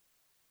humanity,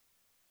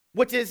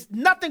 which is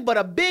nothing but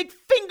a big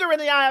finger in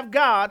the eye of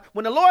God.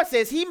 When the Lord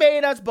says he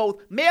made us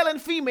both male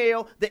and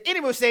female, the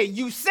enemy will say,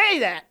 you say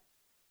that,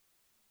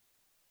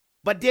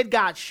 but did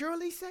God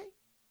surely say?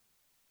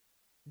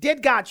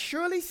 Did God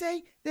surely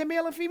say they're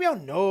male and female?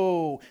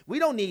 No, we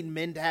don't need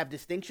men to have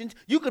distinctions.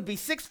 You could be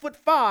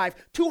 6'5",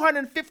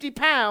 250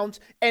 pounds,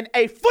 and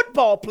a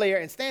football player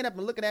and stand up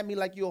and looking at me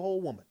like you're a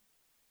whole woman.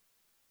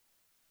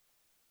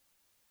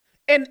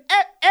 And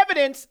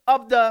evidence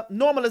of the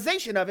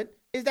normalization of it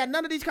is that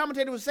none of these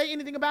commentators will say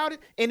anything about it.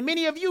 And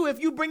many of you, if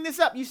you bring this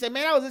up, you say,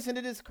 man, I was listening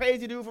to this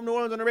crazy dude from New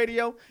Orleans on the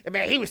radio, and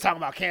man, he was talking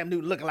about Cam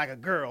Newton looking like a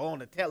girl on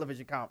the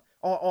television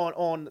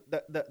on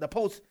the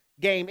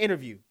post-game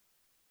interview.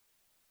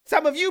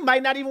 Some of you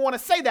might not even want to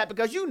say that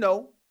because you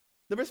know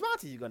the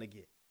responses you're going to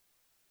get.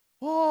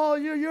 Oh,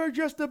 you're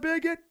just a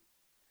bigot.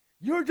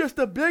 You're just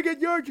a bigot.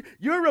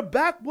 You're a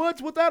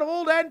backwoods with that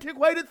old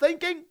antiquated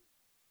thinking.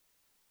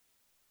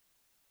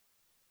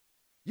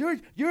 You're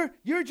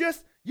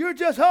just you in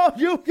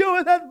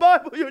that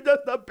Bible, you're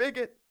just a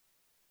bigot.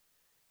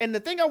 And the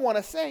thing I want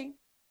to say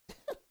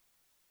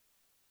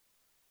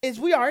is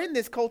we are in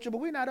this culture, but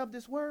we're not of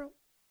this world.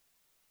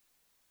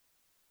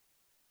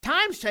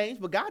 Times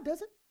change, but God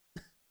doesn't.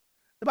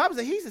 The Bible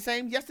says he's the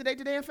same yesterday,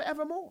 today, and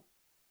forevermore.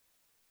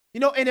 You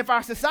know, and if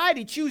our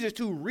society chooses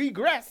to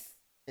regress,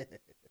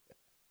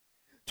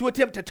 to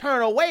attempt to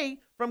turn away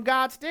from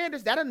God's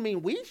standards, that doesn't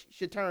mean we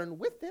should turn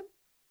with them.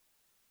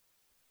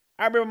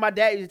 I remember my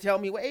dad used to tell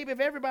me, well, Abe, if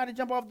everybody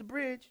jump off the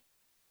bridge,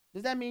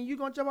 does that mean you're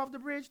going to jump off the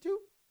bridge too?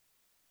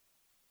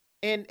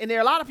 And there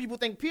are a lot of people who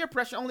think peer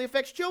pressure only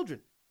affects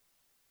children.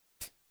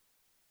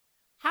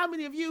 How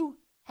many of you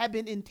have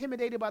been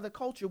intimidated by the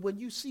culture when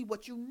you see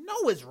what you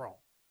know is wrong?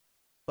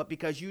 But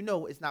because you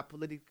know it's not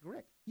politically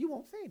correct, you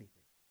won't say anything.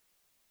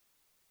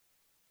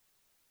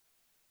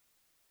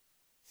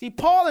 See,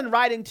 Paul, in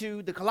writing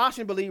to the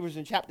Colossian believers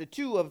in chapter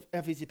 2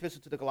 of his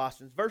epistle to the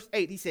Colossians, verse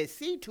 8, he says,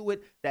 see to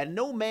it that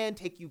no man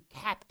take you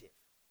captive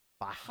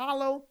by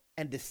hollow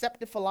and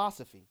deceptive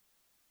philosophy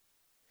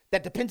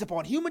that depends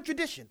upon human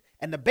tradition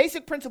and the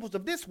basic principles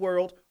of this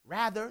world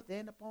rather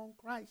than upon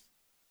Christ.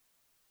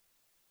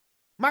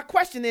 My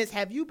question is,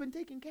 have you been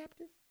taken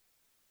captive?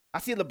 I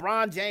see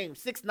LeBron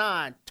James,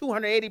 6'9",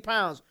 280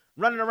 pounds,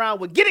 running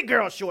around with Get It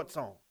Girl shorts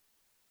on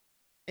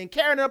and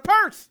carrying a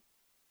purse.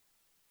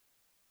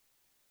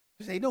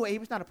 You say, no,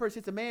 Abe, it's not a purse,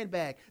 it's a man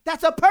bag.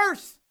 That's a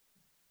purse.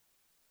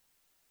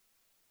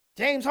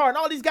 James Harden,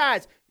 all these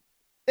guys,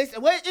 they say,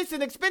 well, it's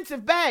an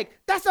expensive bag.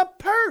 That's a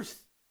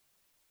purse.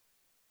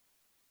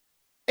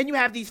 And you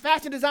have these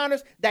fashion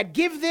designers that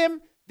give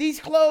them these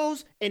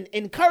clothes and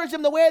encourage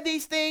them to wear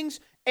these things,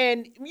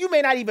 and you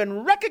may not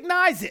even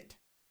recognize it.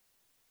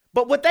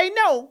 But what they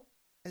know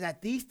is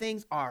that these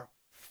things are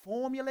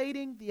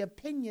formulating the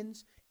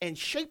opinions and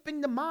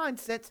shaping the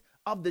mindsets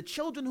of the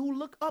children who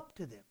look up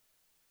to them.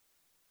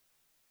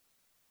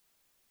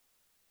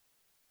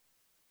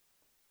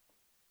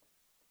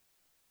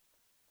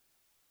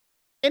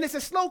 And it's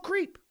a slow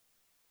creep.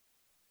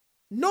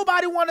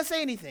 Nobody want to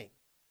say anything.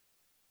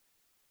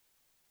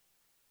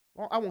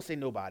 Well, I won't say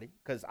nobody,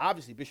 because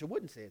obviously Bishop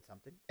Wooden said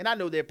something. And I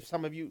know there are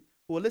some of you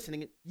who are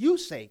listening, you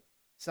say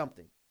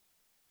something.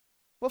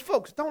 But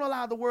folks, don't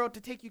allow the world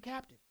to take you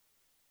captive.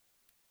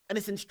 And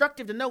it's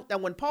instructive to note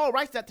that when Paul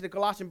writes that to the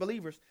Colossian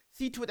believers,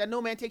 see to it that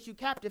no man takes you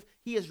captive,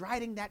 he is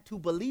writing that to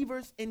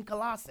believers in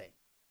Colossae.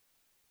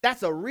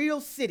 That's a real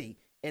city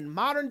in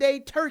modern day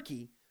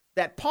Turkey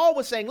that Paul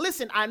was saying,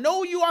 listen, I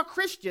know you are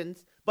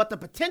Christians, but the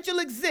potential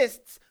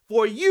exists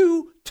for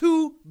you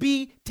to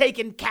be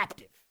taken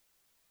captive.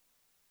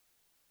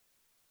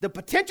 The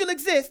potential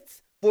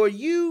exists for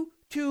you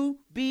to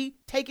be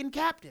taken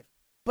captive,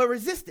 but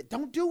resist it.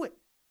 Don't do it.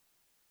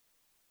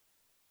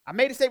 I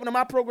made a statement on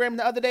my program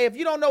the other day. If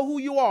you don't know who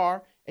you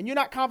are and you're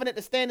not confident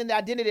to stand in the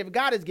identity that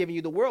God has given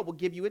you, the world will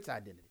give you its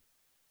identity.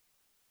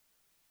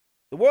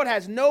 The world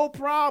has no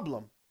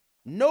problem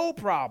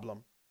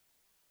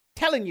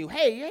telling you,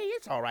 hey,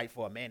 it's all right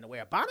for a man to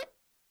wear a bonnet.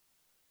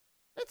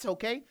 It's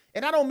okay.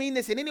 And I don't mean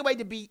this in any way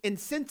to be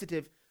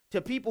insensitive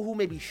to people who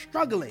may be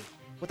struggling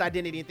with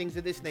identity and things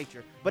of this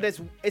nature. But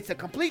it's a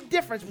complete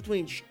difference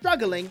between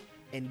struggling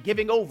and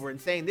giving over and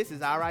saying this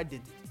is our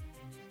identity.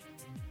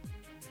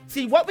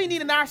 See, what we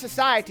need in our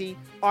society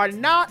are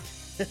not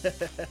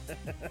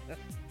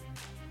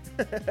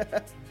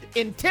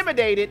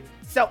intimidated,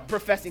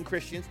 self-professing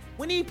Christians.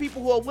 We need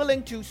people who are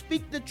willing to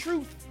speak the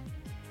truth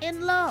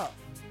in love.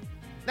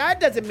 Now, that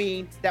doesn't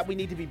mean that we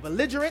need to be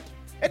belligerent.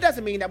 It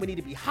doesn't mean that we need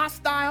to be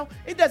hostile.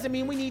 It doesn't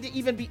mean we need to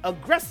even be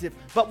aggressive.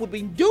 But what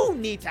we do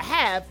need to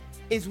have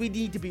is we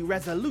need to be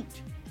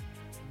resolute.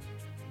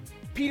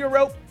 Peter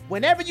wrote,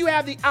 whenever you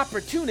have the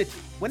opportunity,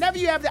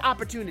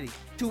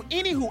 to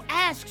any who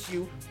asks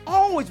you,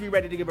 always be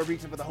ready to give a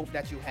reason for the hope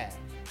that you have.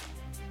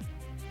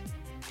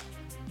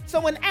 So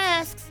when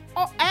asked,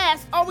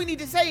 all we need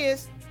to say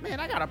is, man,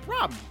 I got a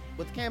problem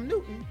with Cam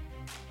Newton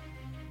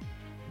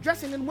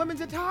dressing in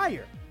women's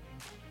attire.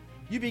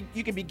 You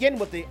can begin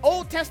with the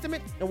Old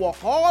Testament and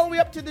walk all the way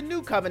up to the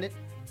New Covenant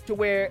to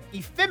where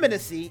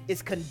effeminacy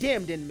is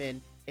condemned in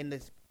men in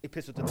this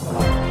epistle to the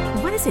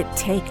Colossians. What does it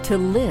take to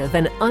live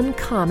an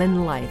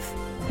uncommon life?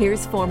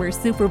 Here's former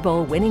Super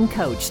Bowl winning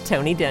coach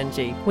Tony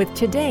Dungy with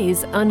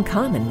today's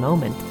uncommon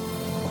moment.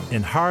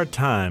 In hard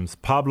times,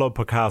 Pablo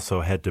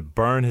Picasso had to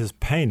burn his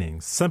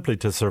paintings simply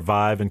to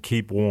survive and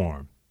keep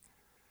warm.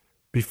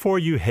 Before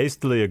you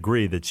hastily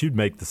agree that you'd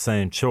make the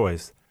same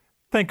choice,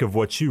 think of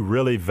what you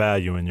really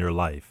value in your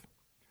life.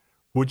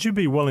 Would you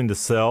be willing to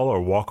sell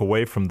or walk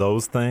away from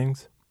those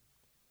things?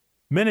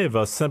 Many of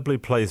us simply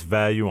place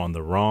value on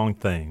the wrong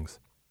things,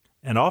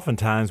 and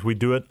oftentimes we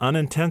do it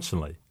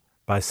unintentionally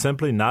by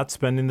simply not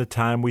spending the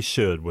time we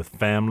should with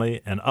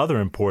family and other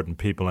important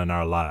people in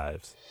our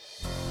lives.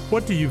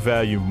 What do you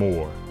value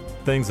more,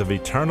 things of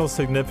eternal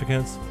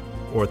significance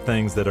or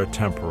things that are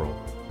temporal?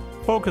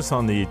 Focus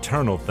on the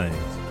eternal things,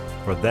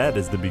 for that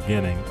is the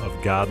beginning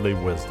of godly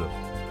wisdom.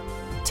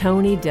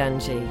 Tony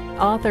Dungy,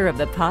 author of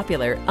the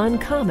popular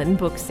Uncommon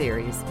book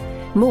series.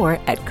 More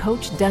at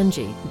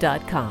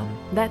CoachDungy.com.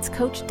 That's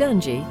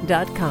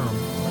CoachDungy.com.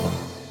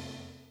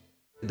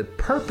 The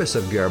purpose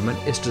of government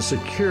is to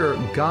secure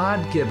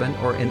God-given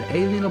or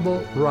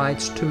inalienable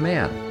rights to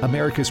man.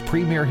 America's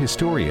premier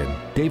historian,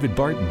 David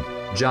Barton.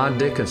 John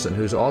Dickinson,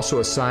 who's also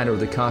a signer of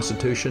the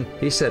Constitution,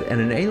 he said,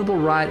 an inalienable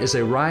right is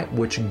a right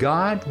which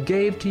God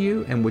gave to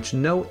you and which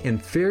no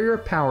inferior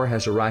power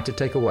has a right to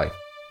take away.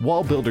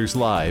 Wall Builders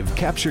Live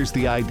captures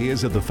the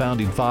ideas of the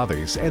Founding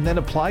Fathers and then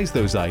applies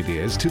those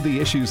ideas to the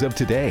issues of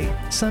today.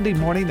 Sunday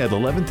morning at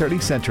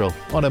 11:30 Central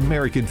on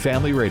American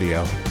Family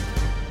Radio.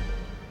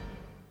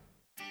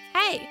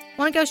 Hey,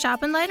 want to go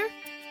shopping later?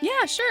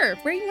 Yeah, sure.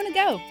 Where you want to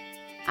go?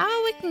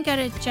 Oh, we can go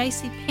to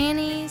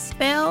JCPenney's,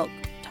 Belk,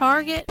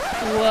 Target.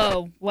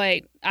 Whoa,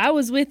 wait. I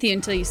was with you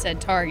until you said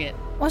Target.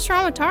 What's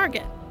wrong with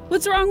Target?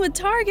 What's wrong with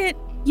Target?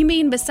 You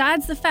mean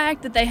besides the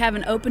fact that they have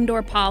an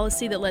open-door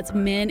policy that lets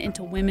men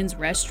into women's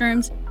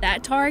restrooms,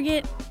 that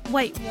Target?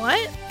 Wait,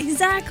 what?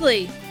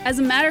 Exactly. As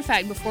a matter of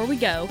fact, before we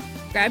go,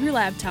 grab your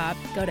laptop,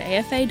 go to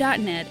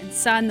afa.net, and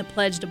sign the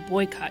pledge to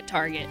boycott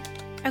Target.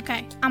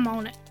 Okay, I'm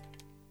on it.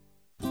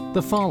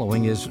 The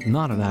following is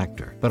not an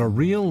actor, but a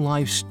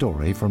real-life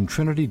story from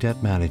Trinity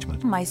Debt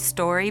Management. My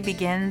story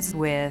begins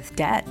with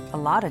debt, a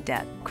lot of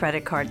debt,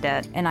 credit card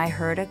debt, and I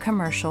heard a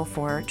commercial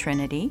for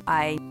Trinity.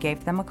 I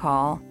gave them a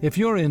call. If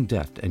you're in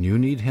debt and you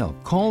need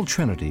help, call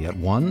Trinity at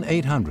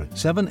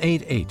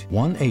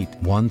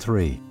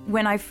 1-800-788-1813.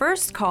 When I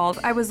first called,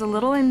 I was a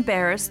little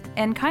embarrassed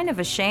and kind of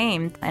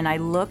ashamed, and I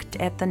looked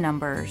at the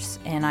numbers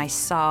and I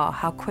saw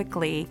how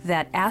quickly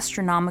that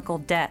astronomical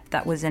debt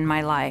that was in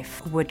my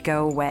life would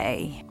go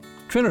away.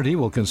 Trinity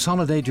will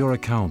consolidate your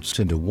accounts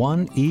into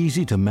one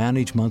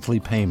easy-to-manage monthly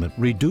payment,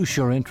 reduce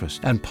your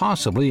interest, and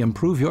possibly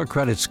improve your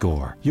credit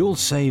score. You'll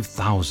save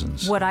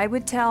thousands. What I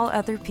would tell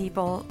other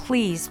people,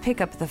 please pick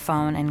up the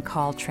phone and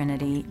call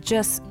Trinity.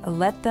 Just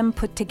let them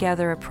put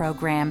together a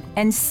program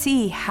and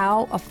see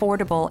how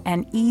affordable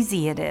and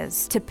easy it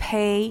is to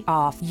pay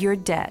off your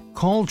debt.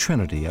 Call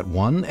Trinity at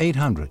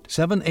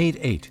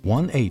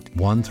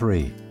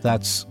 1-800-788-1813.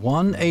 That's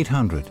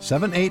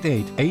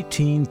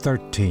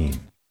 1-800-788-1813.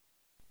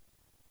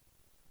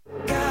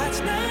 God's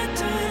not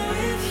done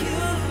with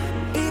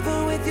you,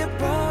 even with your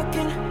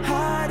broken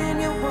heart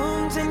and your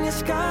wounds and your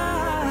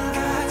scars.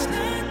 God's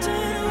not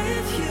done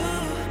with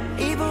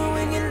you, even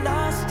when you're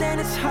lost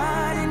and it's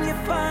hard and you're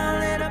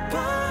falling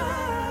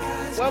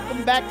apart.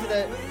 Welcome back to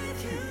the...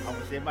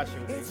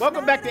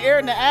 Welcome back to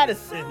Airing The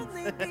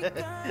Addisons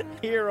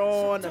here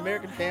on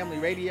American Family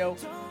Radio.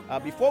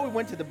 Before we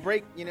went to the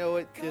break, you know,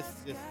 it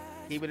just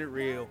keeping it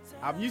real.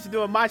 I'm used to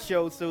doing my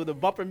show, so the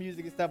bumper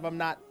music and stuff I'm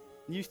not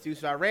used to,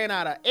 so I ran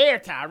out of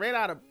airtime, I ran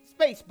out of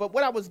space. But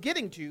what I was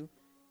getting to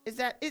is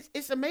that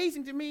it's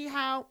amazing to me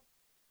how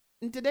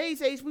in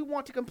today's age we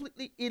want to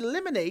completely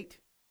eliminate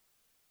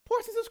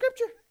portions of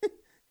scripture.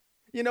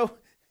 You know,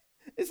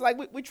 it's like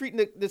we treat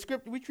the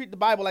script, we treat the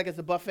Bible like it's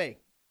a buffet.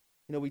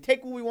 You know, we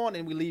take what we want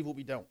and we leave what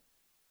we don't.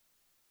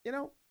 You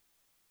know,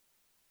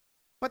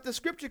 but the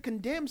scripture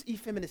condemns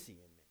effeminacy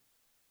in men,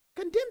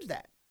 condemns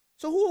that.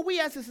 So who are we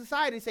as a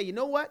society to say, you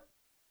know what?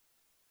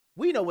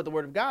 We know what the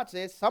Word of God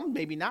says. Some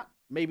maybe not,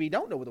 maybe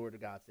don't know what the Word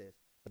of God says.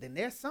 But then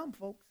there's some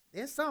folks,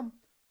 there's some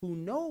who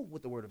know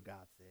what the Word of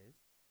God says,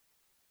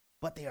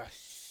 but they are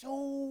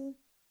so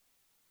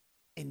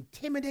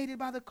intimidated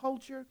by the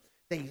culture.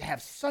 They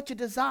have such a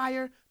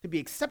desire to be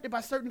accepted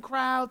by certain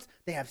crowds.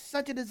 They have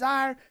such a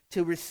desire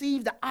to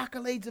receive the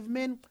accolades of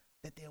men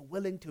that they're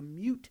willing to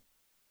mute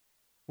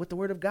what the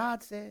word of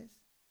God says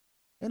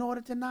in order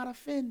to not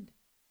offend.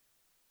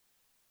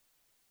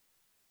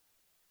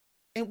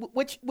 And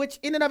which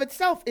in and of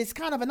itself is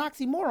kind of an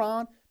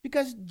oxymoron,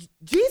 because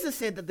Jesus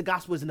said that the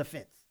gospel is an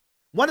offense.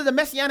 One of the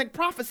messianic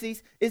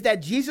prophecies is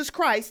that Jesus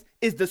Christ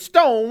is the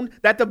stone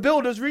that the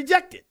builders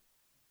rejected.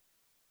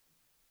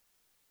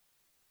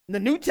 The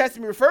New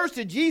Testament refers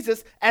to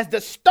Jesus as the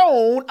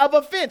stone of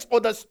offense, or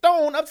the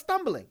stone of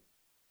stumbling.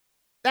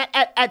 That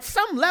at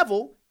some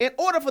level, in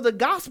order for the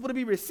gospel to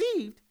be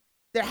received,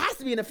 there has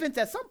to be an offense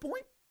at some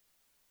point.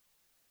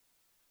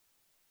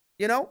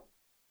 You know?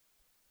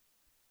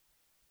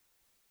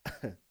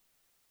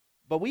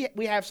 But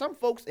we have some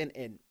folks,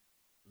 and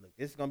look,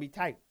 this is going to be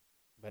tight,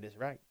 but it's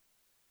right.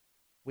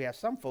 We have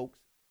some folks,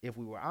 if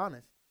we were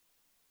honest,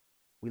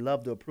 we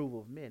love the approval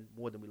of men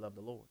more than we love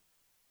the Lord.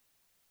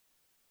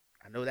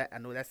 I know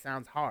that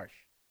sounds harsh.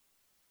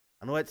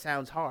 I know it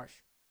sounds harsh,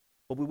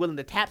 but we're willing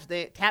to tap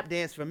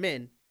dance for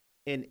men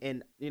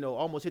and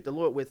almost hit the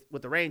Lord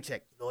with the rain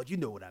check. Lord, you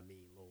know what I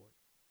mean, Lord.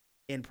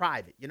 In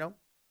private,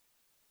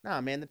 Nah,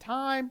 man, the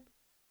time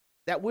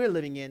that we're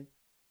living in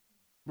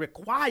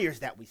requires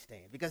that we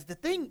stand. Because the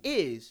thing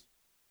is,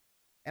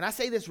 and I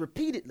say this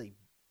repeatedly,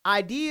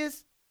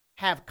 ideas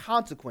have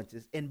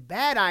consequences, and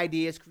bad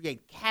ideas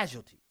create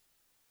casualties.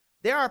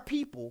 There are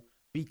people,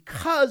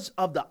 because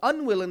of the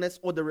unwillingness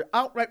or the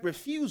outright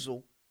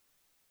refusal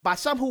by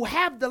some who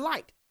have the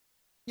light.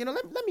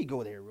 Let me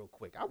go there real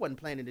quick. I wasn't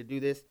planning to do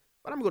this,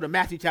 but I'm going to go to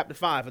Matthew chapter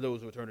 5 for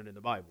those who are turning in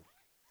the Bible.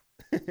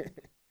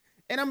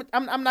 And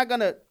I'm not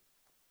going to,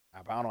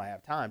 I don't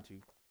have time to.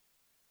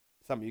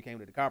 Some of you came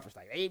to the conference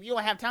like, hey, you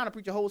don't have time to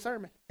preach a whole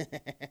sermon.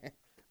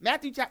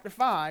 Matthew chapter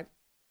 5,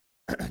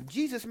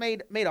 Jesus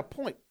made a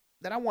point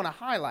that I want to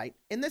highlight.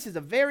 And this is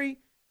a very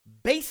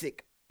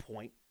basic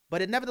point,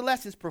 but it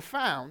nevertheless is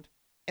profound.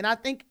 And I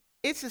think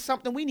it's just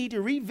something we need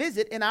to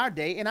revisit in our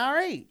day, in our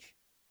age.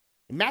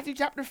 In Matthew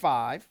chapter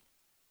 5,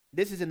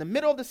 this is in the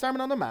middle of the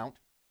Sermon on the Mount.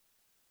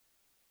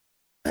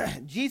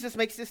 Jesus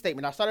makes this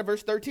statement. I'll start at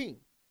verse 13,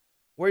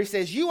 where he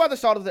says, you are the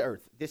salt of the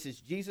earth. This is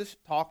Jesus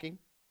talking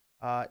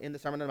in the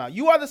Sermon on the Mount.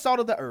 You are the salt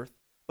of the earth,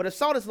 but if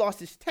salt has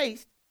lost its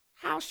taste,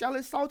 how shall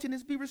its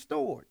saltiness be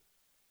restored?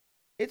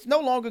 It's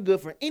no longer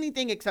good for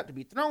anything except to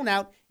be thrown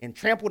out and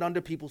trampled under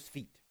people's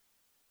feet.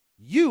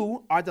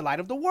 You are the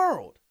light of the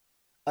world.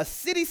 A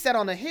city set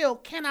on a hill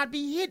cannot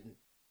be hidden,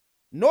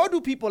 nor do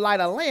people light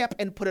a lamp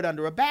and put it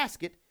under a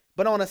basket,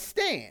 but on a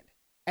stand,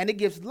 and it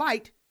gives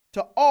light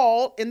to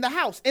all in the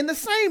house. In the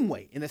same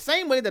way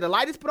that a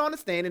light is put on a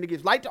stand and it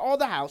gives light to all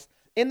the house,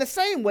 in the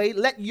same way,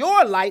 let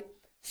your light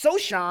so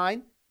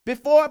shine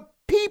before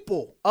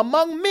people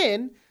among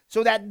men,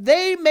 so that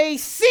they may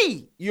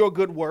see your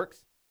good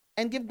works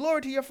and give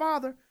glory to your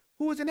Father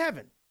who is in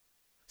heaven.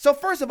 So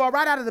first of all,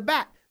 right out of the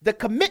bat, the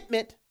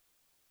commitment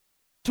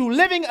to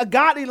living a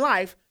godly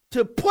life,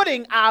 to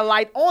putting our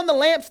light on the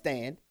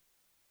lampstand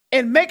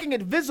and making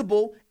it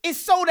visible, is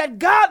so that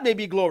God may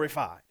be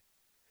glorified.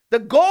 The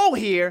goal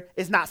here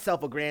is not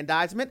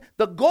self-aggrandizement.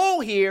 The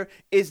goal here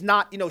is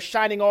not,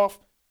 shining off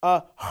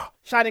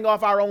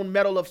our own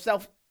medal of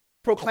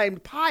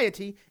self-proclaimed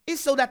piety.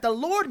 It's so that the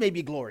Lord may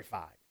be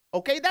glorified.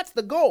 Okay, that's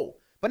the goal.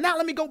 But now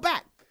let me go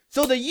back.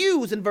 So the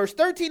yous in verse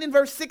 13 and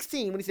verse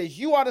 16, when he says,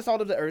 you are the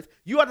salt of the earth,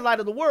 you are the light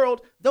of the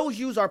world, those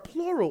yous are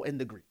plural in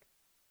the Greek.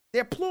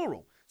 They're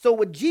plural. So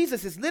what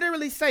Jesus is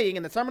literally saying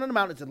in the Sermon on the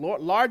Mount, it's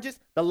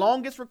the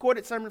longest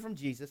recorded sermon from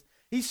Jesus.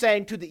 He's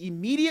saying to the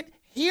immediate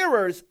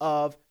hearers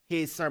of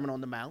his Sermon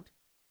on the Mount,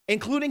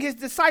 including his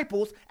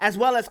disciples, as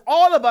well as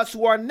all of us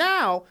who are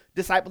now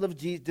disciples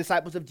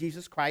of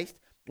Jesus Christ,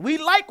 we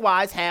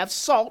likewise have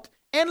salt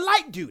and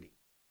light duty.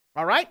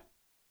 All right?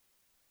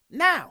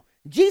 Now,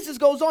 Jesus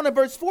goes on in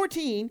verse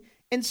 14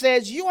 and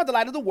says, you are the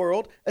light of the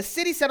world. A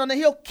city set on a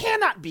hill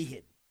cannot be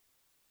hidden.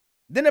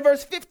 Then in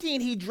verse 15,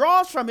 he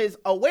draws from his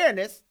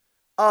awareness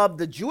of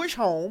the Jewish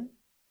home,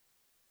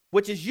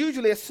 which is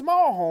usually a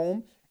small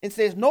home, and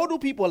says, nor do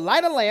people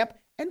light a lamp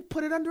and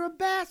put it under a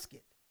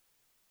basket,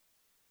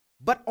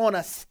 but on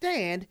a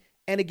stand,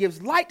 and it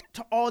gives light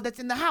to all that's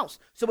in the house.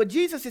 So what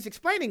Jesus is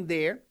explaining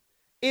there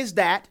is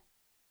that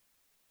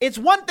it's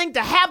one thing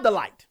to have the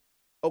light,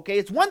 okay?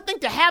 It's one thing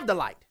to have the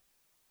light.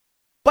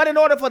 But in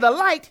order for the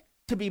light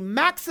to be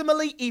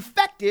maximally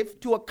effective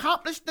to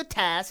accomplish the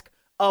task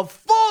of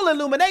full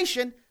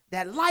illumination,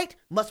 that light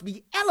must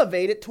be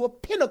elevated to a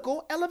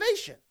pinnacle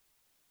elevation.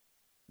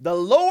 The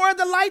lower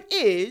the light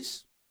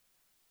is,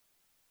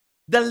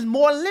 the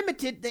more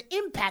limited the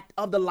impact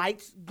of the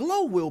light's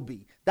glow will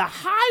be. The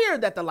higher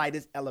that the light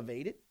is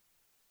elevated,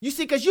 you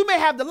see, because you may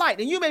have the light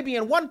and you may be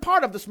in one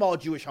part of the small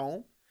Jewish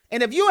home,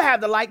 and if you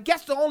have the light,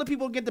 guess the only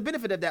people who get the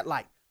benefit of that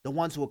light? The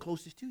ones who are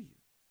closest to you.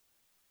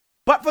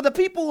 But for the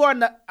people who are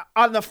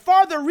on the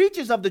farther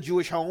reaches of the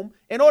Jewish home,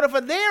 in order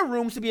for their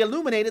rooms to be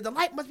illuminated, the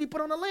light must be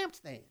put on a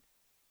lampstand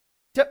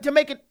to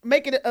make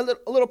it a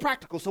little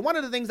practical. So one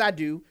of the things I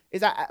do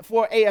is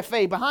for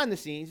AFA behind the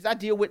scenes is I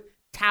deal with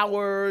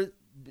towers,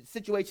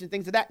 situations,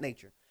 things of that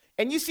nature.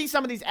 And you see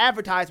some of these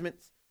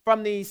advertisements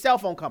from the cell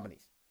phone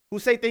companies who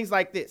say things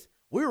like this: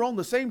 we're on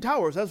the same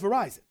towers as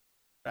Verizon,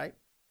 right?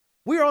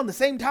 We're on the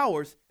same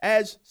towers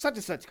as such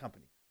and such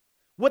company.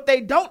 What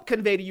they don't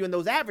convey to you in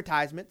those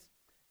advertisements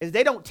is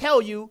they don't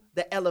tell you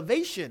the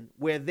elevation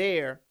where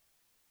their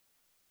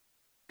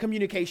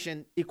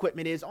communication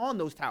equipment is on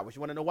those towers.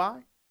 You want to know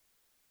why?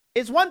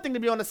 It's one thing to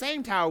be on the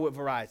same tower with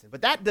Verizon,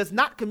 but that does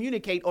not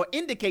communicate or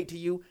indicate to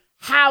you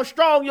how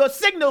strong your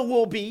signal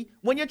will be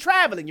when you're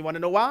traveling. You want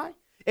to know why?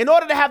 In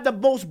order to have the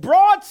most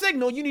broad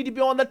signal, you need to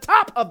be on the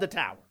top of the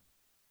tower.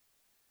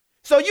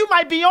 So you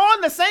might be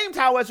on the same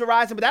tower as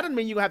Verizon, but that doesn't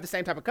mean you're going to have the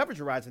same type of coverage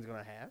Verizon's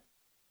going to have.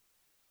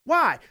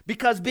 Why?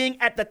 Because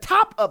being at the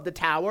top of the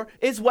tower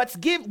is what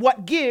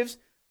gives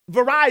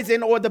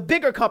Verizon or the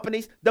bigger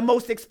companies the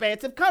most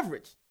expansive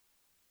coverage.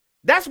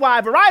 That's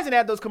why Verizon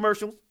had those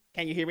commercials.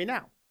 Can you hear me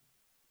now?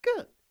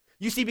 Good.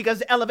 You see, because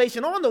the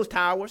elevation on those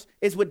towers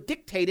is what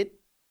dictated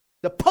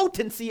the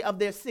potency of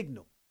their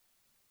signal.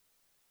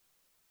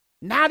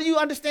 Now do you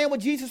understand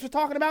what Jesus was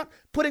talking about?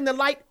 Putting the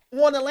light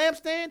on the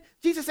lampstand?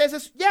 Jesus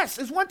says, yes,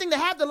 it's one thing to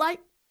have the light.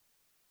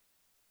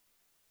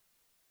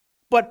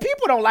 But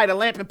people don't light a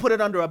lamp and put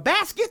it under a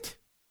basket.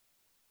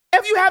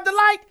 If you have the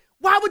light,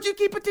 why would you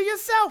keep it to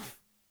yourself?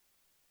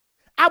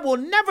 I will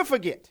never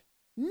forget.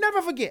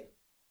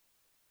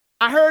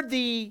 I heard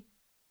the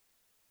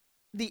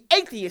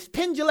atheist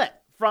Penn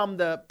Jillette from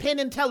the Penn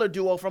and Teller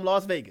duo from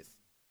Las Vegas.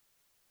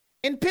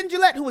 And Penn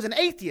Jillette, who was an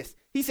atheist,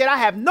 he said, I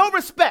have no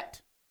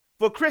respect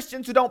for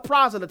Christians who don't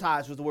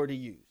proselytize, was the word he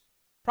used.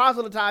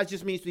 Proselytize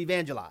just means to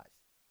evangelize.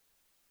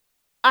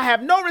 I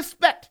have no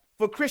respect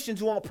for Christians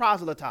who won't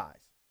proselytize.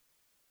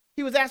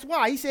 He was asked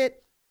why. He said,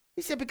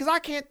 because I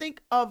can't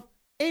think of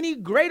any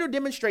greater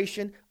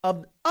demonstration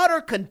of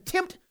utter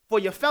contempt for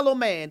your fellow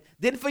man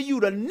than for you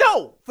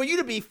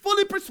to be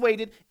fully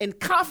persuaded and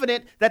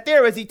confident that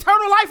there is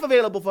eternal life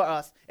available for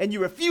us, and you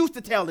refuse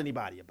to tell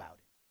anybody about it.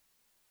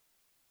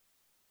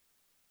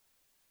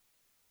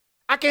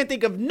 I can't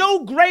think of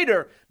no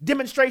greater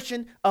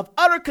demonstration of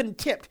utter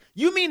contempt.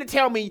 You mean to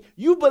tell me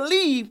you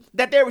believe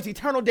that there is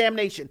eternal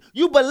damnation?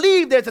 You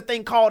believe there's a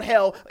thing called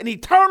hell, an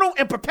eternal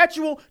and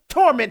perpetual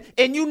torment,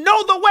 and you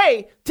know the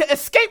way to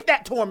escape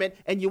that torment,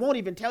 and you won't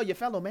even tell your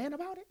fellow man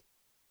about it?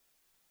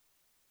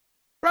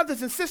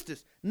 Brothers and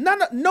sisters,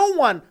 no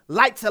one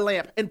lights a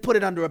lamp and put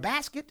it under a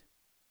basket.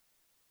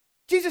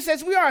 Jesus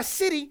says we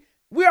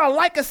are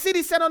like a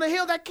city set on a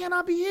hill that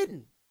cannot be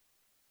hidden.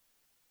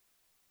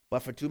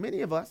 But for too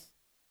many of us,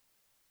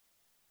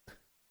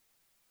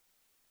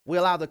 we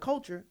allow the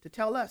culture to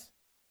tell us,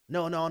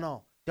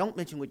 no, don't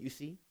mention what you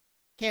see.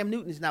 Cam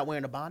Newton is not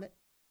wearing a bonnet.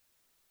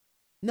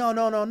 No,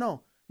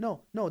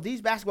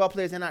 these basketball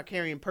players are not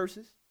carrying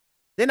purses.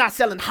 They're not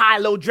selling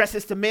high-low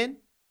dresses to men.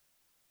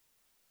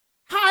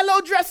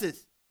 High-low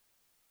dresses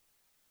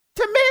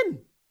to men.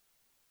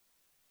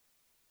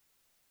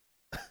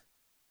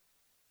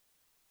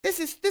 This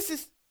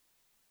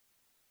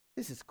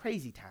is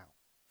crazy town,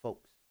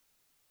 folks.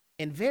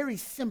 And very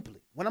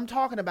simply, when I'm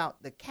talking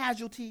about the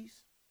casualties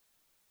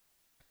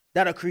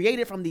that are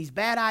created from these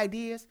bad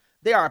ideas,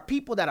 there are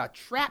people that are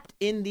trapped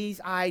in these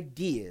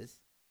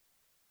ideas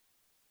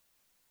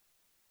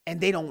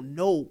and they don't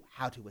know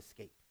how to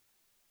escape.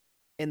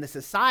 And the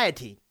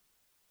society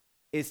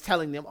is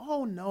telling them,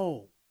 oh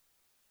no,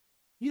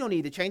 you don't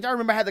need to change. I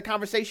remember I had the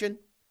conversation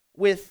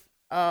with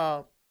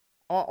on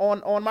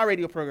my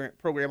radio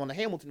program on the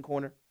Hamilton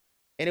Corner,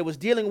 and it was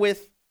dealing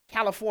with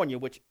California,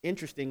 which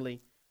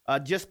interestingly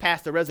just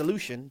adopted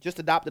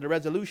a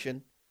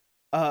resolution.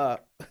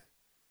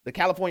 The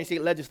California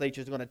state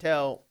legislature is going to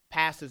tell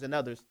pastors and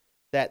others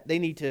that they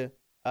need to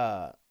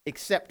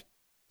accept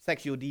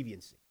sexual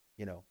deviancy,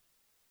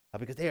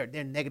 because they're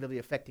negatively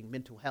affecting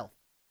mental health.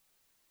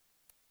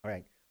 All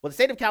right. Well, the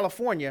state of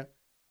California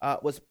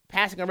was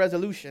passing a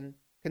resolution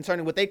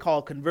concerning what they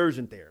call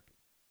conversion therapy.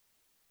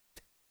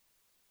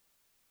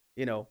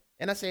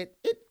 And I said,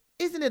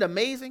 isn't it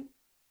amazing?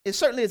 It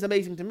certainly is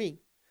amazing to me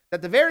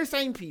that the very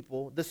same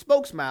people, the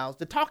spokesmouths,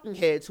 the talking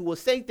heads who will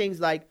say things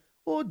like,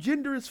 oh,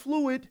 gender is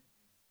fluid.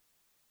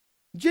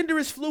 Gender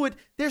is fluid.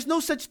 There's no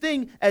such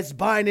thing as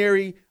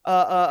binary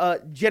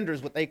gender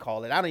is what they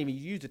call it. I don't even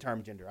use the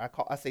term gender.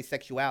 I say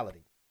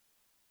sexuality.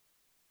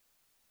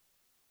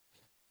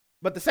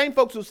 But the same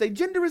folks who say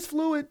gender is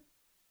fluid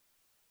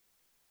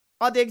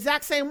are the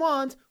exact same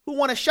ones who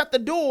want to shut the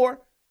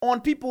door on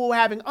people who are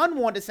having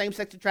unwanted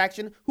same-sex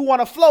attraction, who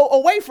want to flow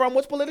away from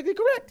what's politically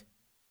correct.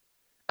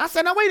 I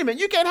said, now wait a minute.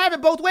 You can't have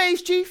it both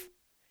ways, Chief.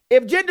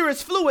 If gender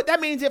is fluid,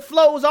 that means it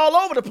flows all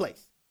over the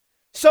place.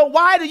 So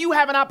why do you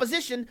have an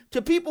opposition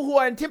to people who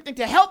are attempting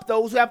to help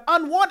those who have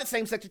unwanted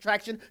same-sex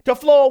attraction to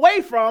flow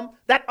away from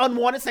that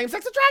unwanted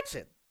same-sex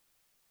attraction?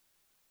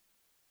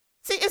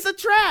 See, it's a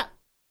trap.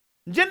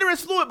 Gender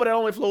is fluid, but it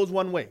only flows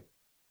one way.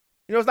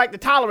 It's like the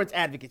tolerance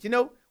advocates,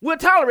 We'll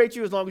tolerate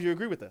you as long as you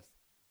agree with us.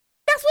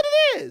 That's what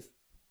it is.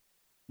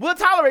 We'll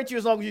tolerate you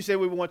as long as you say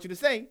what we want you to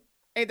say.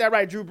 Ain't that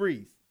right, Drew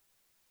Brees?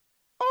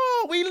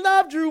 Oh, we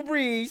love Drew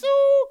Brees.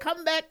 Ooh,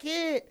 come back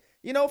kid.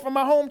 From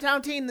my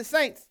hometown team, the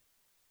Saints.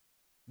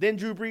 Then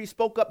Drew Brees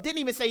spoke up, didn't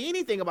even say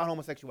anything about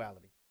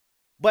homosexuality,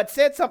 but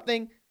said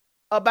something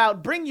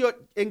about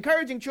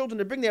encouraging children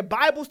to bring their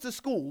Bibles to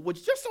school,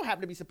 which just so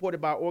happened to be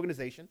supported by our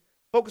organization,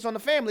 focused on the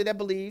family that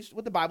believes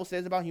what the Bible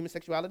says about human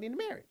sexuality in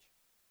marriage.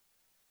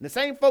 And the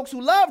same folks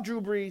who loved Drew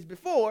Brees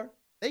before,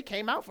 they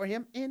came out for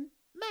him in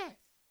mass.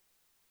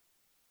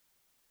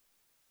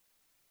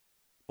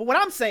 But what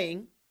I'm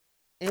saying,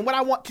 and what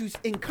I want to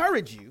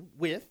encourage you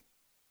with,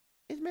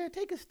 is, man,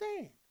 take a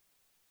stand.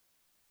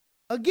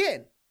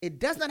 Again, it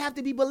does not have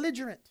to be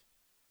belligerent.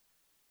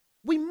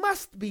 We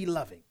must be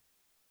loving.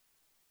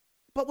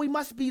 But we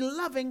must be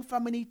loving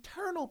from an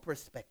eternal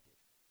perspective.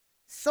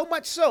 So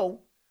much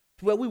so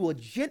to where we will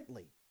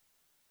gently,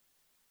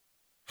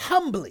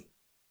 humbly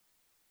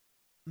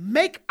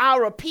make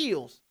our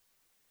appeals,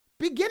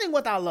 beginning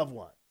with our loved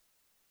ones,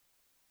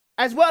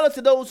 as well as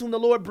to those whom the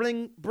Lord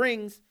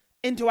brings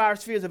into our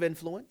spheres of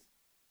influence.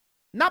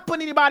 Not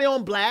putting anybody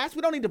on blast.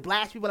 We don't need to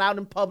blast people out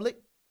in public.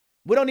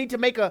 We don't need to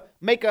make a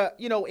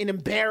and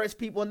embarrass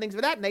people and things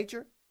of that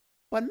nature.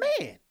 But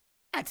man,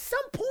 at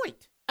some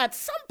point,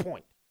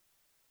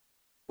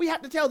 we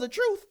have to tell the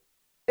truth,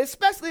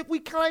 especially if we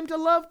claim to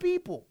love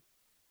people.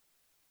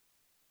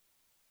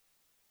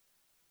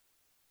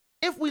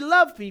 If we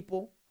love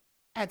people,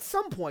 at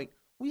some point,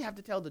 we have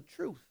to tell the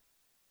truth.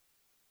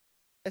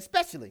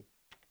 Especially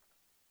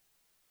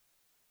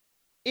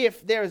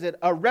if there's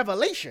a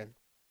revelation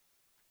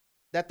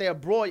that they're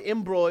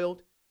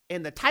embroiled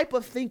in the type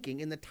of thinking,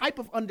 in the type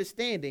of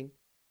understanding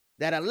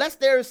that unless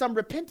there is some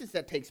repentance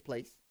that takes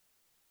place,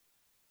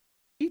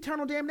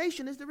 eternal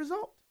damnation is the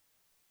result.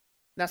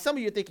 Now, some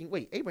of you are thinking,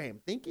 wait, Abraham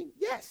thinking?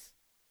 Yes.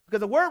 Because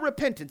the word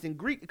repentance in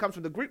Greek, it comes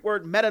from the Greek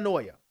word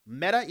metanoia.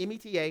 Meta,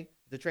 M-E-T-A,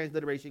 the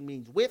transliteration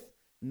means with,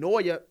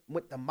 noia,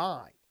 with the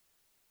mind.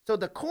 So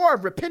the core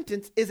of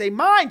repentance is a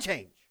mind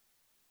change.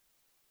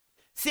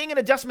 Seeing an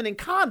adjustment in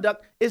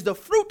conduct is the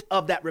fruit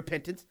of that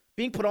repentance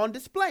being put on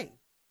display.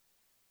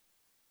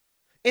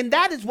 And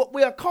that is what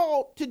we are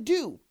called to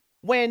do.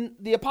 When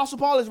the Apostle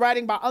Paul is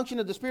writing by unction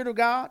of the Spirit of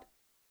God,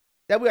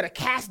 that we are to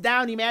cast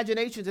down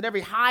imaginations and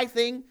every high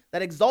thing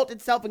that exalts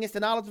itself against the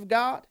knowledge of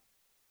God.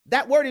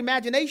 That word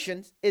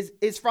imaginations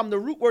is from the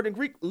root word in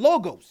Greek,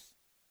 logos.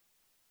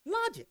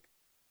 Logic,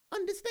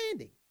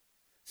 understanding.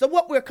 So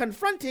what we're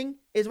confronting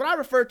is what I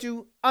refer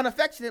to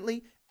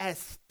unaffectionately as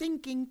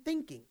stinking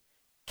thinking.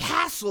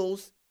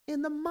 Castles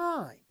in the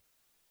mind.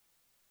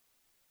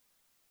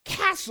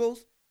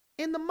 Castles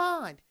in the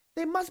mind.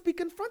 They must be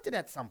confronted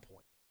at some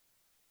point.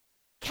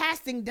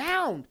 Casting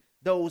down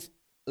those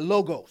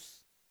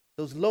logos,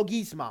 those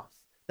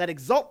logismos that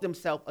exalt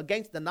themselves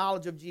against the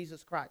knowledge of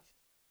Jesus Christ.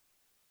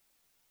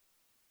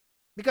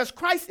 Because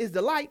Christ is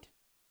the light,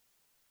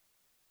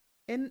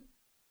 and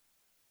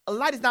a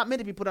light is not meant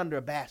to be put under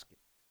a basket.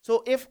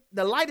 So if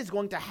the light is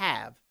going to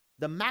have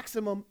the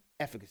maximum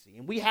efficacy,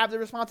 and we have the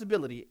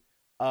responsibility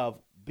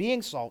of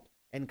being salt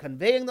and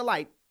conveying the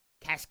light,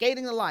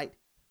 cascading the light,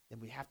 then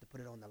we have to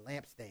put it on the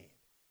lampstand.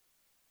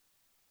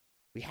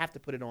 We have to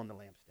put it on the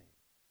lampstand.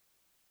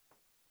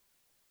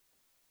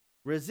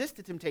 Resist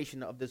the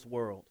temptation of this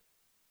world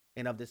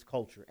and of this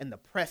culture and the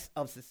press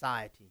of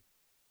society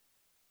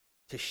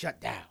to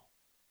shut down.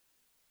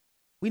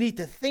 We need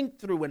to think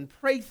through and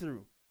pray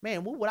through.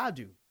 Man, what would I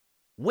do?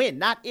 When,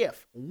 not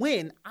if,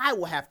 when I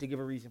will have to give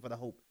a reason for the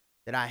hope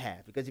that I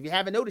have. Because if you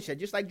haven't noticed yet,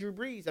 just like Drew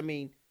Brees, I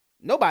mean,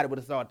 nobody would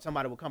have thought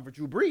somebody would come for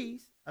Drew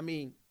Brees. I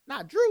mean,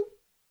 not Drew.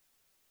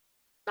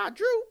 Not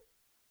Drew.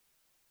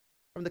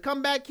 From the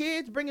comeback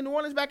kids bringing New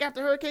Orleans back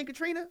after Hurricane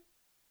Katrina,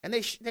 and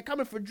they're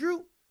coming for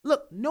Drew.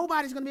 Look,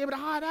 nobody's going to be able to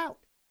hide out.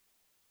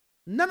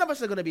 None of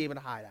us are going to be able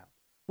to hide out.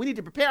 We need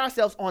to prepare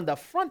ourselves on the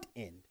front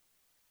end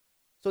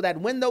so that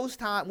when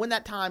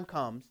that time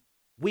comes,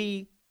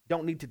 we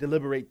don't need to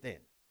deliberate then.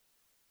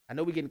 I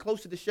know we're getting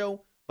close to the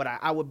show, but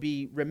I would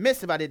be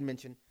remiss if I didn't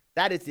mention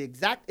that is the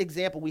exact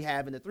example we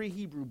have in the three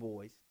Hebrew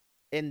boys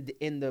in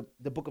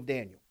the book of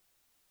Daniel,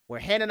 where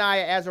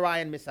Hananiah,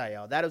 Azariah, and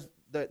Mishael, that is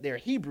their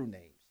Hebrew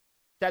names.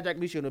 Shadrach,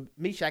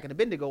 Meshach, and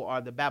Abednego are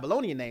the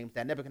Babylonian names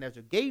that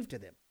Nebuchadnezzar gave to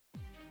them.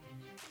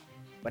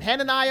 But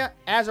Hananiah,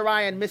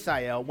 Azariah, and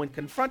Mishael, when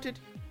confronted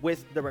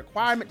with the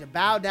requirement to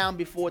bow down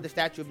before the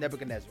statue of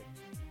Nebuchadnezzar,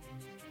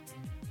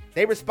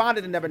 they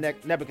responded to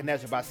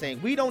Nebuchadnezzar by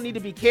saying, we don't need to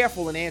be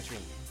careful in answering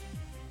you,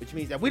 which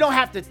means that we don't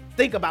have to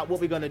think about what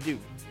we're going to do.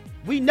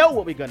 We know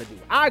what we're going to do.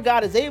 Our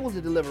God is able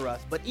to deliver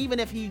us, but even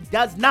if he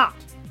does not,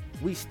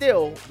 we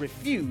still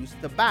refuse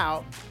to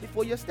bow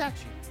before your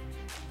statue.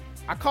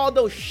 I call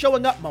those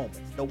showing up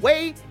moments. The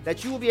way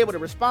that you will be able to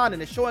respond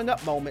in the showing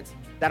up moments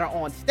that are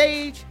on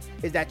stage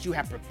is that you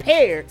have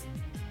prepared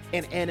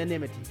in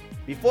anonymity.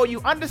 Before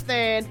you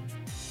understand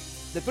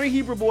the three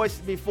Hebrew boys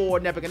before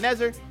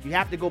Nebuchadnezzar, you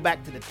have to go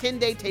back to the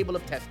 10-day table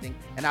of testing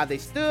and how they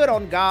stood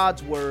on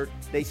God's word.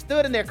 They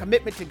stood in their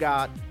commitment to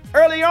God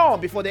early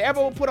on before they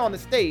ever were put on the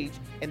stage,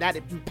 and that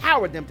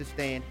empowered them to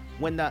stand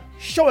when the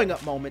showing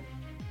up moment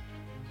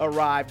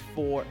arrived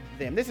for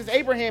them. This is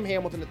Abraham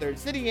Hamilton III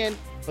sitting in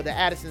for the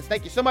Addisons.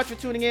 Thank you so much for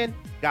tuning in.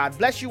 God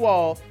bless you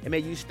all, and may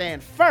you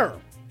stand firm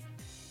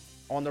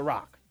on the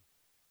rock.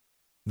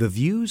 The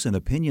views and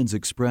opinions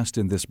expressed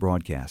in this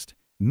broadcast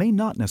may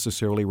not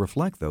necessarily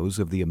reflect those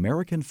of the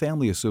American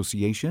Family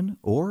Association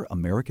or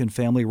American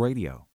Family Radio.